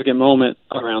serious, significant moment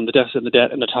around the deficit and the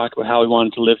debt, and to talk about how we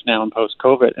wanted to live now in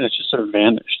post-COVID, and it's just sort of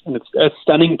vanished. And it's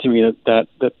stunning to me that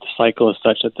the cycle is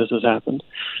such that this has happened.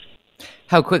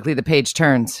 How quickly the page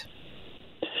turns.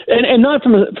 And not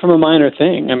from a minor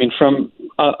thing. I mean, from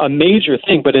a major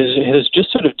thing, but it has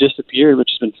just sort of disappeared, which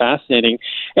has been fascinating.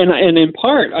 And in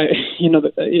part,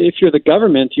 if you're the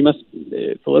government, you must,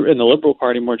 in the Liberal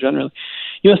Party more generally,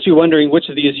 you must be wondering which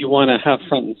of these you want to have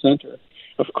front and center,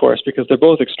 of course, because they're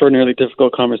both extraordinarily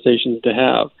difficult conversations to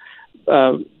have.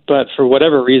 But for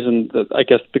whatever reason, I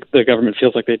guess the government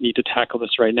feels like they need to tackle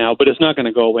this right now. But it's not going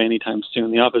to go away anytime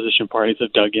soon. The opposition parties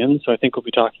have dug in, so I think we'll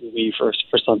be talking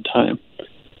for some time.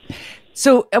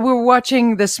 So we were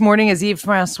watching this morning as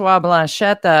Yves-François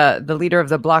Blanchet, the leader of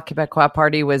the Bloc Québécois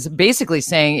party, was basically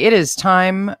saying it is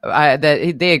time that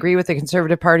they agree with the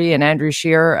Conservative Party and Andrew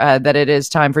Scheer that it is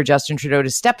time for Justin Trudeau to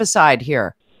step aside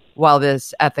here while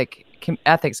this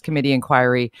ethics committee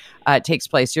inquiry takes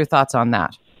place. Your thoughts on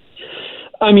that?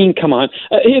 I mean, come on.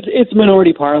 It's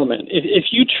minority parliament. If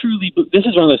you truly, this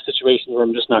is one of those situations where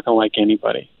I'm just not going to like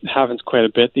anybody. It happens quite a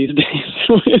bit these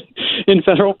days in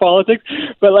federal politics.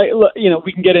 But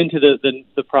we can get into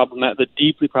the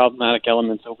deeply problematic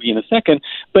elements of in a second.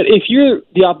 But if you're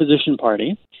the opposition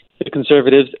party, the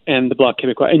Conservatives and the Bloc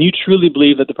Québécois, and you truly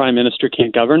believe that the Prime Minister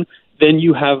can't govern, then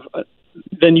you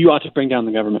ought to bring down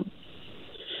the government.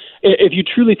 If you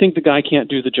truly think the guy can't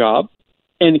do the job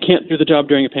and can't do the job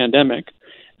during a pandemic,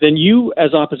 then you,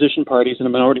 as opposition parties in a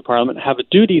minority parliament, have a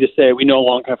duty to say we no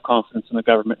longer have confidence in the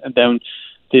government, and then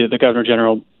the Governor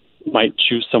General might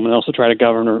choose someone else to try to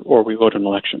govern, or we vote an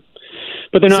election.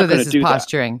 But they're not going to do that. So this is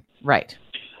posturing, right?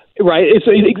 Right.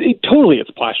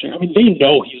 It's posturing. I mean, they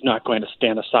know he's not going to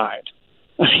stand aside.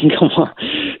 I mean, come on.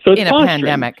 So it's in a posturing.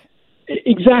 Pandemic.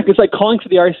 Exactly. It's like calling for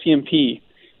the RCMP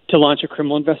to launch a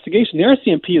criminal investigation. The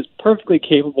RCMP is perfectly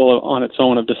capable on its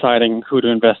own of deciding who to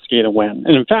investigate and when.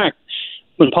 And in fact,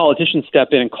 when politicians step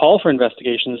in and call for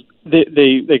investigations,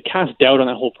 they cast doubt on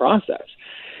that whole process.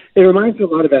 It reminds me a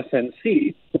lot of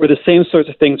SNC, where the same sorts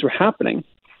of things were happening,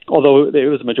 although it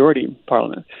was a majority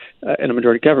parliament and a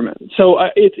majority government. So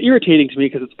it's irritating to me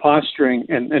because it's posturing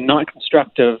and not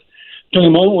constructive during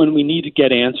a moment when we need to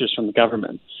get answers from the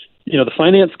government. The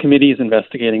Finance Committee is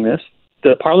investigating this.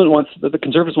 The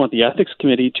Conservatives want the Ethics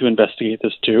Committee to investigate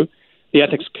this too. The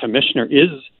Ethics Commissioner is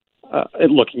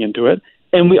looking into it.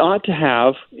 And we ought to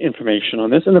have information on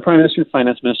this, and the Prime Minister and the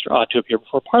Finance Minister ought to appear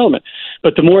before Parliament.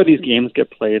 But the more these games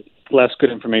get played, the less good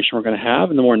information we're going to have,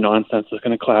 and the more nonsense is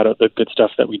going to cloud out the good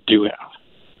stuff that we do have.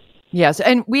 Yes,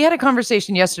 and we had a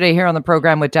conversation yesterday here on the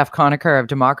program with Jeff Conacher of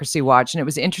Democracy Watch, and it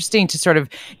was interesting to sort of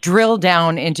drill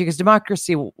down into, because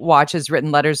Democracy Watch has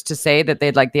written letters to say that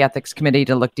they'd like the Ethics Committee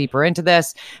to look deeper into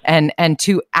this and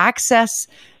to access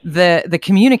the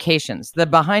communications, the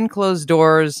behind closed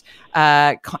doors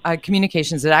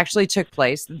communications that actually took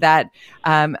place that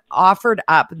offered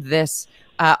up this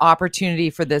opportunity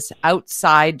for this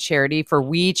outside charity, for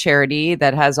We Charity,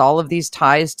 that has all of these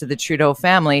ties to the Trudeau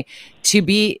family, to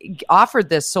be offered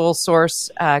this sole source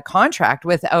contract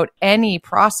without any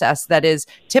process that is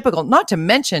typical. Not to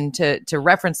mention to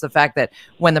reference the fact that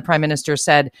when the Prime Minister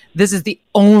said this is the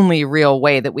only real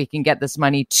way that we can get this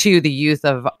money to the youth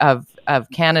of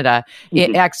Canada,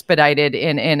 it expedited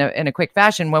in a quick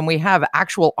fashion, when we have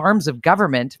actual arms of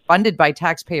government funded by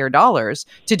taxpayer dollars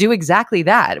to do exactly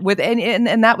that,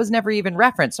 and that was never even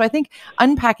referenced. So I think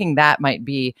unpacking that might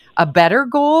be a better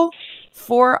goal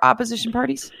for opposition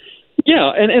parties.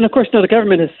 Yeah, and of course now the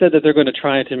government has said that they're going to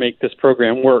try to make this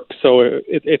program work. So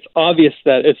it's obvious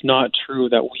that it's not true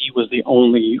that we was the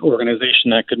only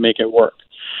organization that could make it work.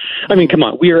 I mean, come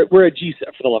on, we're a G7,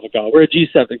 for the love of God. We're a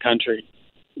G7 country.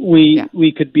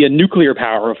 We could be a nuclear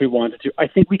power if we wanted to. I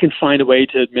think we can find a way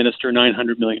to administer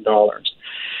 $900 million.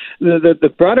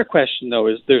 The broader question, though,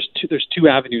 is there's two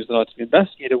avenues that ought to be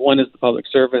investigated. One is the public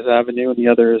service avenue, and the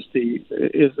other is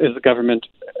the government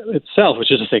itself,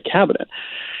 which is to say, cabinet.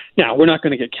 Now, we're not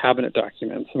going to get cabinet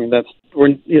documents. I mean,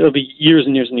 it'll be years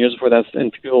and years and years before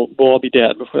and people will all be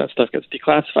dead before that stuff gets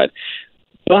declassified.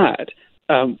 But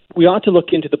we ought to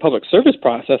look into the public service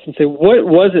process and say, what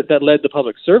was it that led the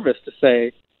public service to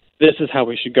say, this is how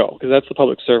we should go? Because that's the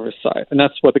public service side, and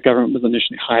that's what the government was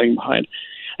initially hiding behind.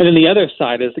 And then the other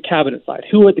side is the cabinet side.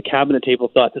 Who at the cabinet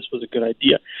table thought this was a good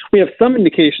idea? We have some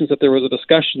indications that there was a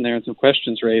discussion there and some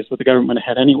questions raised, but the government went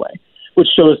ahead anyway, which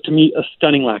shows to me a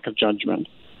stunning lack of judgment.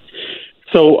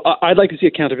 So I'd like to see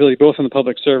accountability both from the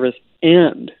public service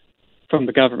and from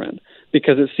the government,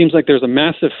 because it seems like there's a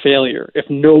massive failure if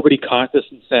nobody caught this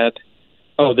and said,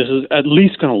 oh, this is at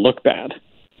least going to look bad.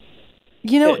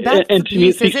 That's and to me,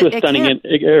 it speaks to a stunning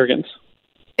arrogance.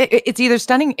 It's either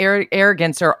stunning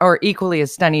arrogance or equally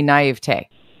as stunning naivete.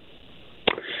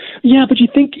 Yeah, but you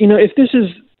think, if this is,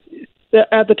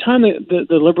 at the time the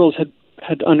Liberals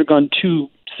had undergone two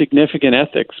significant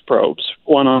ethics probes,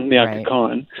 one on the Aga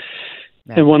Khan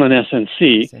and one on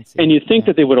SNC, and you'd think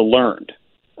that they would have learned.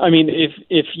 I mean,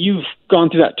 if you've gone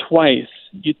through that twice,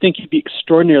 you'd think you'd be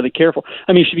extraordinarily careful.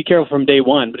 I mean, you should be careful from day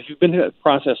one, but if you've been through that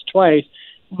process twice,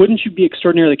 wouldn't you be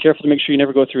extraordinarily careful to make sure you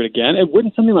never go through it again? And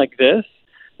wouldn't something like this,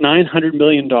 $900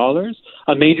 million,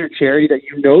 a major charity that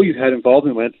you've had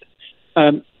involvement with,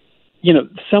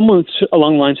 someone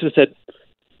along the lines should have said,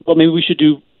 well, maybe we should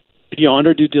do beyond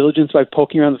our due diligence by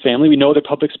poking around the family. We know they're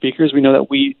public speakers. We know that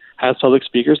we have public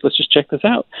speakers. Let's just check this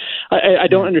out. I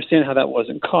don't understand how that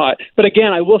wasn't caught. But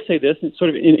again, I will say this, sort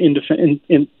of in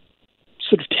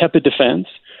sort of tepid defense.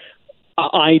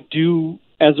 I do,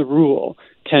 as a rule,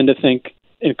 tend to think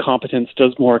incompetence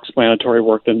does more explanatory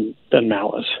work than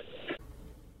malice.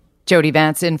 Jody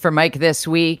Vance in for Mike this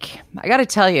week. I got to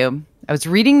tell you, I was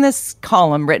reading this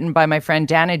column written by my friend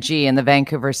Dana G in the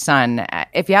Vancouver Sun.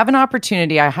 If you have an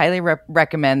opportunity, I highly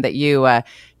recommend that you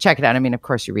check it out. I mean, of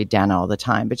course, you read Dana all the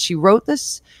time, but she wrote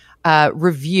this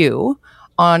review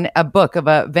on a book of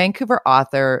a Vancouver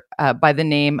author by the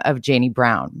name of Janie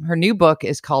Brown. Her new book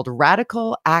is called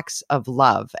Radical Acts of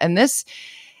Love. And this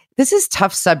is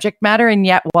tough subject matter. And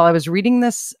yet, while I was reading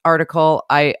this article,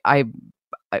 I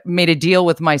made a deal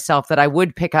with myself that I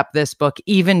would pick up this book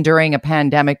even during a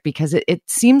pandemic, because it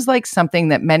seems like something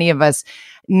that many of us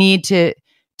need to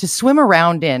swim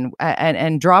around in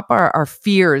and drop our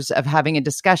fears of having a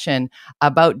discussion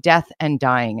about death and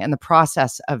dying and the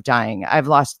process of dying. I've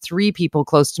lost 3 people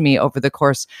close to me over the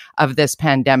course of this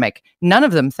pandemic, none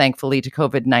of them, thankfully, to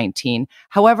COVID-19.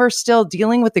 However, still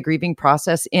dealing with the grieving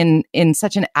process in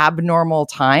such an abnormal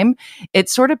time, it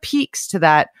sort of peaks to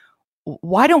that.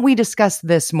 Why don't we discuss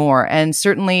this more? And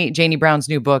certainly Janie Brown's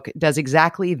new book does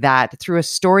exactly that through a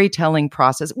storytelling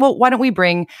process. Well, why don't we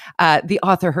bring the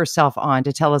author herself on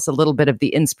to tell us a little bit of the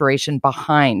inspiration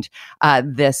behind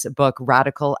this book,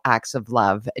 Radical Acts of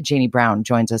Love. Janie Brown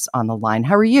joins us on the line.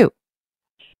 How are you?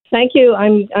 Thank you.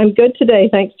 I'm good today.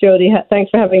 Thanks, Jody.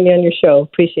 Thanks for having me on your show.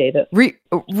 Appreciate it.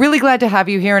 Really glad to have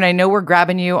you here. And I know we're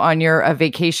grabbing you on your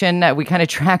vacation. We kind of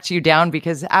tracked you down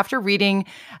because after reading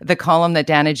the column that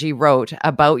Dana G wrote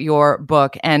about your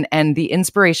book and the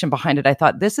inspiration behind it, I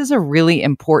thought this is a really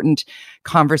important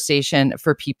conversation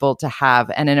for people to have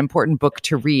and an important book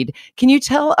to read. Can you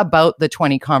tell about the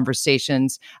 20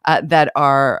 conversations that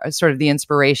are sort of the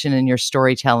inspiration in your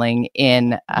storytelling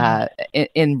in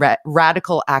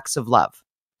Radical Acts of Love?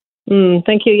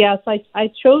 Thank you. Yes,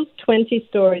 I chose 20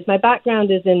 stories. My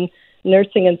background is in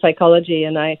nursing and psychology,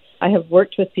 and I have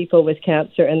worked with people with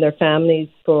cancer and their families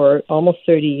for almost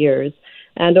 30 years.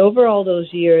 And over all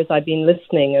those years, I've been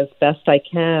listening as best I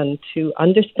can to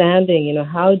understanding,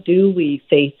 how do we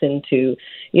face into,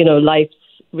 life's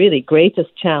really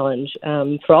greatest challenge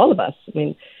for all of us. I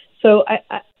mean, so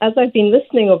as I've been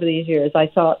listening over these years, I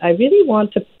thought I really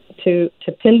want to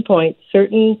pinpoint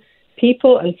certain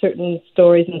people and certain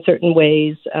stories in certain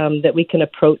ways that we can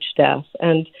approach death.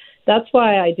 And that's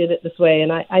why I did it this way.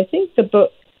 And I think the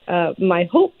book, my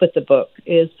hope with the book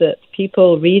is that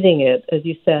people reading it, as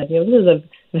you said, this is a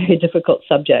very difficult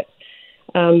subject.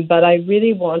 But I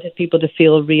really wanted people to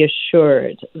feel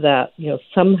reassured that,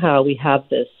 somehow we have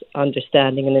this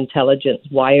understanding and intelligence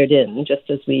wired in, just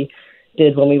as we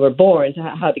did when we were born, to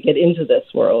how to get into this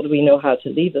world. We know how to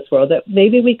leave this world, that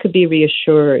maybe we could be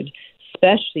reassured,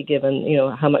 especially given,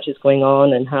 how much is going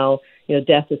on and how,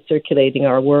 death is circulating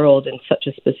our world in such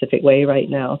a specific way right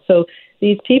now. So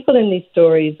these people in these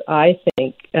stories, I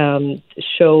think,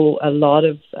 show a lot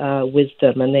of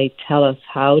wisdom, and they tell us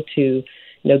how to,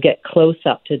 get close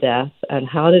up to death and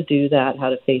how to do that, how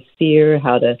to face fear,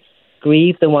 how to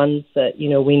grieve the ones that,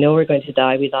 we know are going to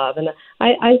die we love. And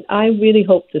I really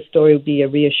hope the story would be a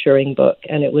reassuring book,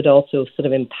 and it would also sort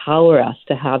of empower us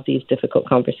to have these difficult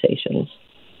conversations.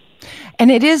 And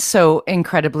it is so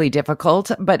incredibly difficult.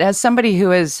 But as somebody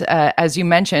who has, as you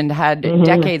mentioned, had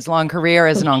decades-long career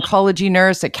as an oncology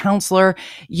nurse, a counselor,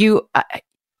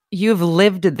 you've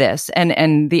lived this.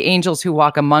 And the angels who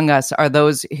walk among us are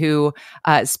those who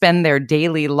spend their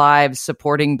daily lives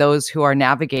supporting those who are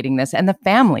navigating this, and the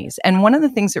families. And one of the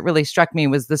things that really struck me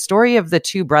was the story of the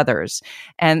 2 brothers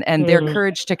and their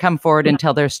courage to come forward and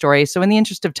tell their story. So in the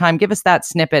interest of time, give us that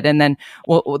snippet, and then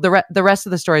the rest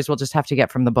of the stories we'll just have to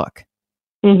get from the book.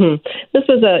 This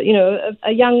was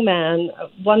a young man, a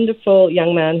wonderful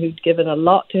young man who'd given a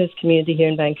lot to his community here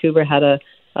in Vancouver, had a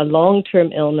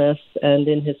long-term illness, and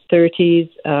in his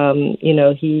 30s,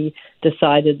 he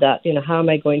decided that, how am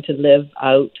I going to live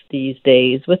out these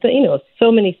days with,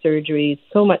 so many surgeries,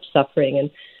 so much suffering.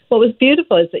 And what was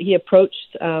beautiful is that he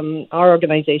approached our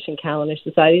organization, Calendar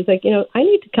Society. He's like, I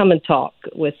need to come and talk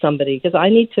with somebody because I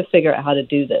need to figure out how to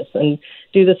do this and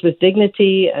do this with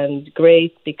dignity and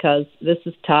grace, because this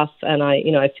is tough, and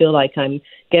I feel like I'm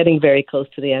getting very close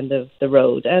to the end of the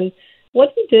road. And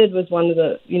what he did was one of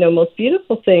the, most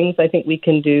beautiful things I think we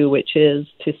can do, which is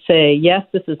to say, yes,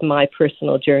 this is my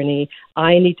personal journey.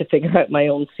 I need to figure out my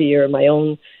own fear, my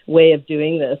own way of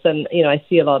doing this. And, I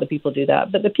see a lot of people do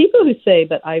that. But the people who say,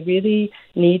 but I really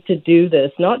need to do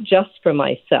this, not just for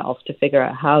myself to figure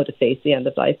out how to face the end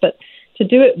of life, but to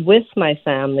do it with my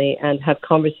family and have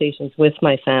conversations with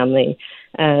my family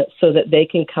so that they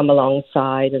can come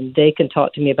alongside and they can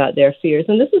talk to me about their fears.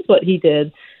 And this is what he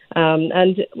did.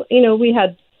 We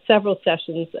had several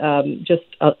sessions just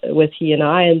with he and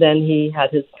I, and then he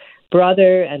had his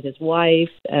brother and his wife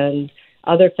and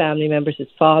other family members. His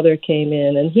father came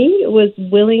in, and he was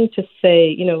willing to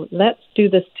say, let's do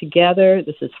this together.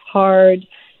 This is hard.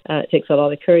 It takes a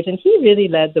lot of courage. And he really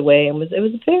led the way, and it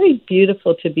was very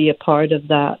beautiful to be a part of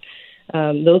that,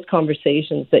 those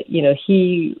conversations that,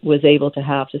 he was able to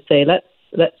have to say,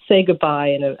 let's say goodbye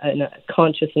in a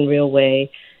conscious and real way,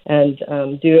 and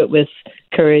do it with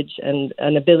courage and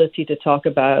an ability to talk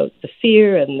about the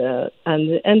fear and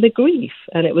the grief.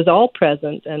 And it was all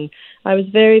present. And I was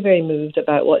very, very moved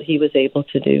about what he was able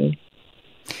to do.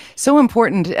 So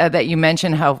important that you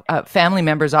mention how family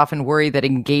members often worry that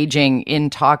engaging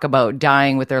in talk about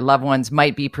dying with their loved ones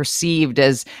might be perceived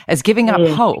as giving up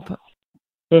hope.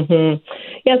 Mm-hmm.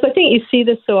 Yes, I think you see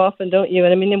this so often, don't you?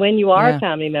 And I mean, when you are a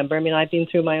family member, I've been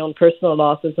through my own personal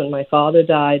losses when my father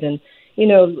died, and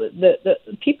the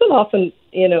people often,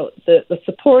 the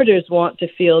supporters want to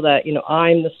feel that,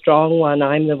 I'm the strong one,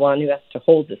 I'm the one who has to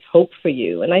hold this hope for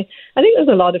you. And I think there's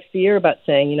a lot of fear about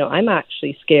saying, I'm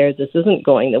actually scared this isn't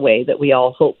going the way that we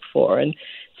all hope for. And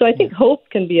so I think hope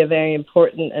can be a very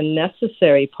important and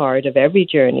necessary part of every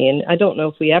journey. And I don't know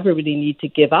if we ever really need to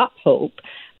give up hope,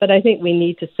 but I think we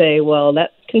need to say, well,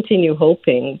 let's continue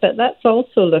hoping, but let's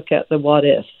also look at the what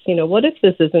ifs. What if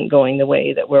this isn't going the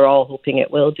way that we're all hoping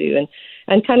it will do?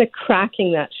 And kind of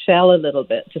cracking that shell a little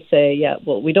bit to say, yeah,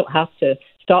 well, we don't have to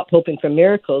stop hoping for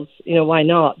miracles. Why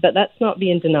not? But let's not be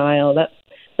in denial.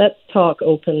 Let's talk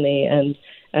openly and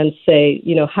say,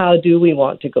 how do we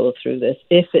want to go through this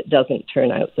if it doesn't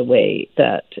turn out the way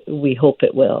that we hope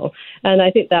it will? And I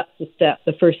think that's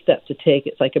the first step to take.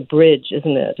 It's like a bridge,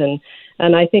 isn't it?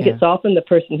 And I think it's often the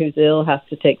person who's ill has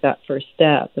to take that first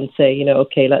step and say,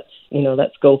 okay,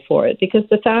 let's go for it. Because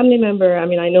the family member,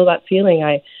 I know that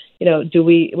feeling.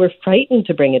 We're frightened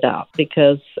to bring it up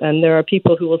and there are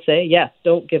people who will say, yes,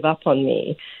 don't give up on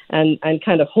me, and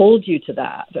kind of hold you to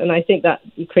that. And I think that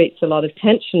creates a lot of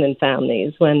tension in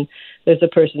families when there's a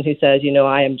person who says,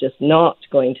 I am just not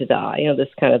going to die. This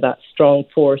kind of that strong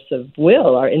force of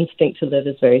will. Our instinct to live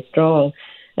is very strong.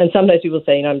 And sometimes people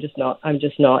say, I'm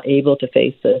just not able to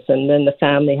face this. And then the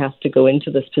family has to go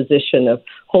into this position of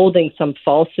holding some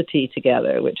falsity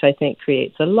together, which I think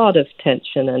creates a lot of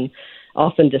tension and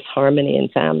often disharmony in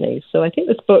families. So I think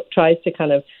this book tries to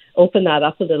kind of open that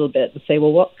up a little bit and say,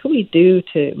 well, what can we do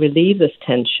to relieve this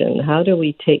tension? How do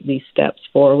we take these steps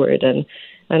forward? And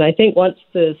I think once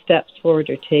the steps forward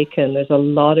are taken, there's a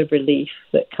lot of relief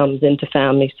that comes into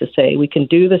families to say, we can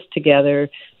do this together.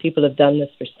 People have done this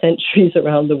for centuries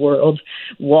around the world.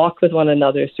 Walk with one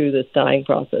another through this dying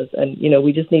process. And,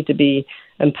 we just need to be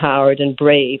empowered and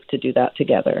brave to do that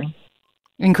together.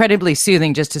 Incredibly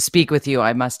soothing just to speak with you,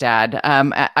 I must add.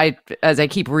 As I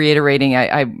keep reiterating,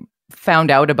 I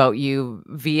found out about you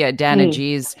via Dana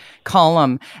G's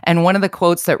column. And one of the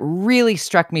quotes that really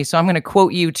struck me, so I'm going to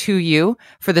quote you to you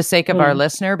for the sake of our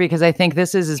listener, because I think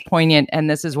this is as poignant, and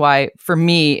this is why, for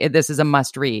me, this is a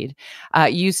must read.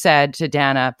 You said to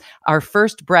Dana, our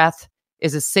first breath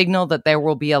is a signal that there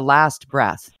will be a last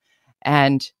breath.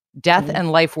 And death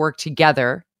and life work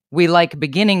together. We like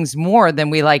beginnings more than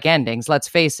we like endings. Let's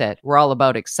face it. We're all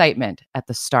about excitement at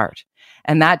the start.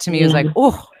 And that to me was like,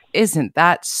 oh, isn't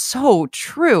that so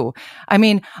true?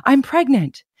 I'm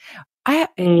pregnant. I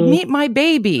meet my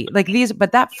baby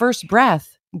but that first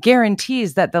breath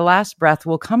guarantees that the last breath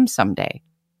will come someday.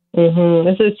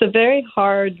 Mm-hmm. It's a very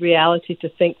hard reality to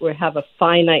think we have a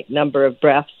finite number of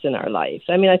breaths in our life.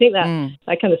 I think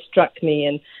that kind of struck me.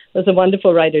 And there's a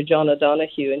wonderful writer, John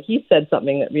O'Donoghue, and he said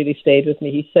something that really stayed with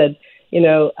me. He said,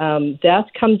 death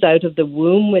comes out of the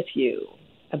womb with you.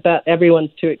 But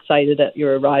everyone's too excited at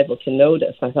your arrival to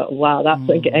notice. I thought, wow, that's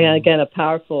again a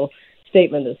powerful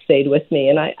statement that stayed with me.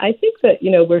 And I think that,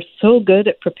 we're so good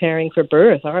at preparing for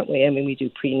birth, aren't we? We do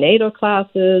prenatal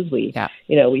classes, we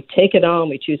take it on,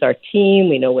 we choose our team,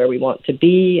 we know where we want to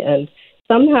be. And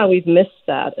somehow we've missed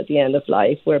that at the end of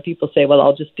life, where people say, well,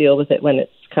 I'll just deal with it when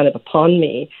it's kind of upon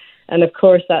me. And of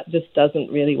course, that just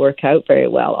doesn't really work out very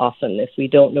well often if we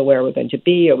don't know where we're going to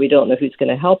be, or we don't know who's going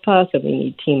to help us, and we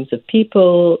need teams of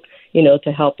people,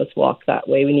 to help us walk that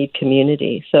way. We need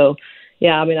community. So,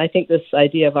 yeah, I mean, I think this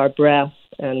idea of our breath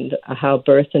and how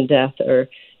birth and death are,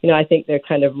 I think they're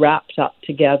kind of wrapped up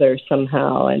together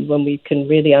somehow. And when we can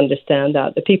really understand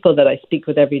that, the people that I speak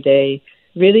with every day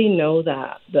really know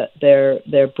that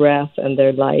their breath and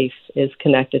their life is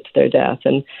connected to their death.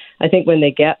 And I think when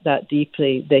they get that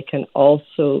deeply, they can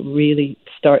also really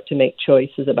start to make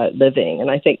choices about living. And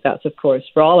I think that's, of course,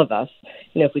 for all of us,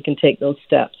 if we can take those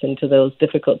steps into those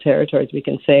difficult territories, we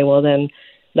can say, well, then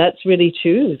let's really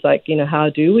choose, how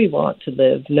do we want to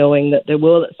live, knowing that there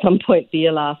will at some point be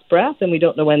a last breath, and we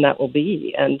don't know when that will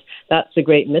be. And that's the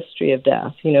great mystery of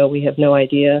death. We have no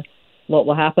idea what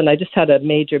will happen. I just had a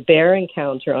major bear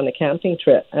encounter on a camping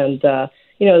trip, and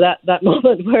that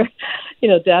moment where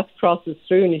death crosses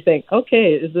through, and you think,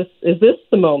 okay, is this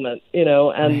the moment?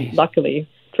 And luckily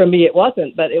for me it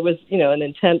wasn't, but it was an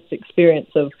intense experience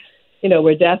of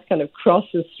where death kind of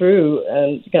crosses through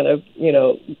and kind of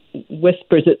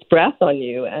whispers its breath on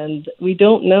you, and we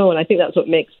don't know. And I think that's what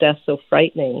makes death so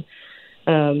frightening.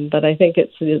 But I think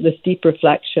it's this deep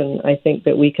reflection, I think,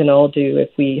 that we can all do if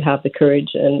we have the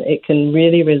courage, and it can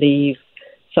really relieve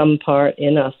some part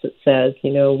in us that says,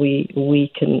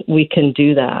 we can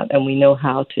do that, and we know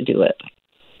how to do it.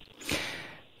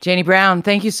 Janie Brown,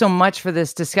 thank you so much for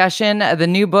this discussion. The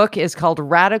new book is called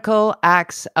Radical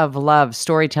Acts of Love,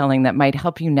 storytelling that might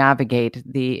help you navigate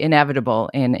the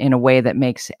inevitable in a way that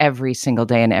makes every single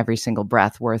day and every single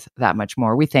breath worth that much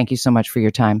more. We thank you so much for your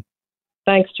time.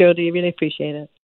 Thanks, Jody. Really appreciate it.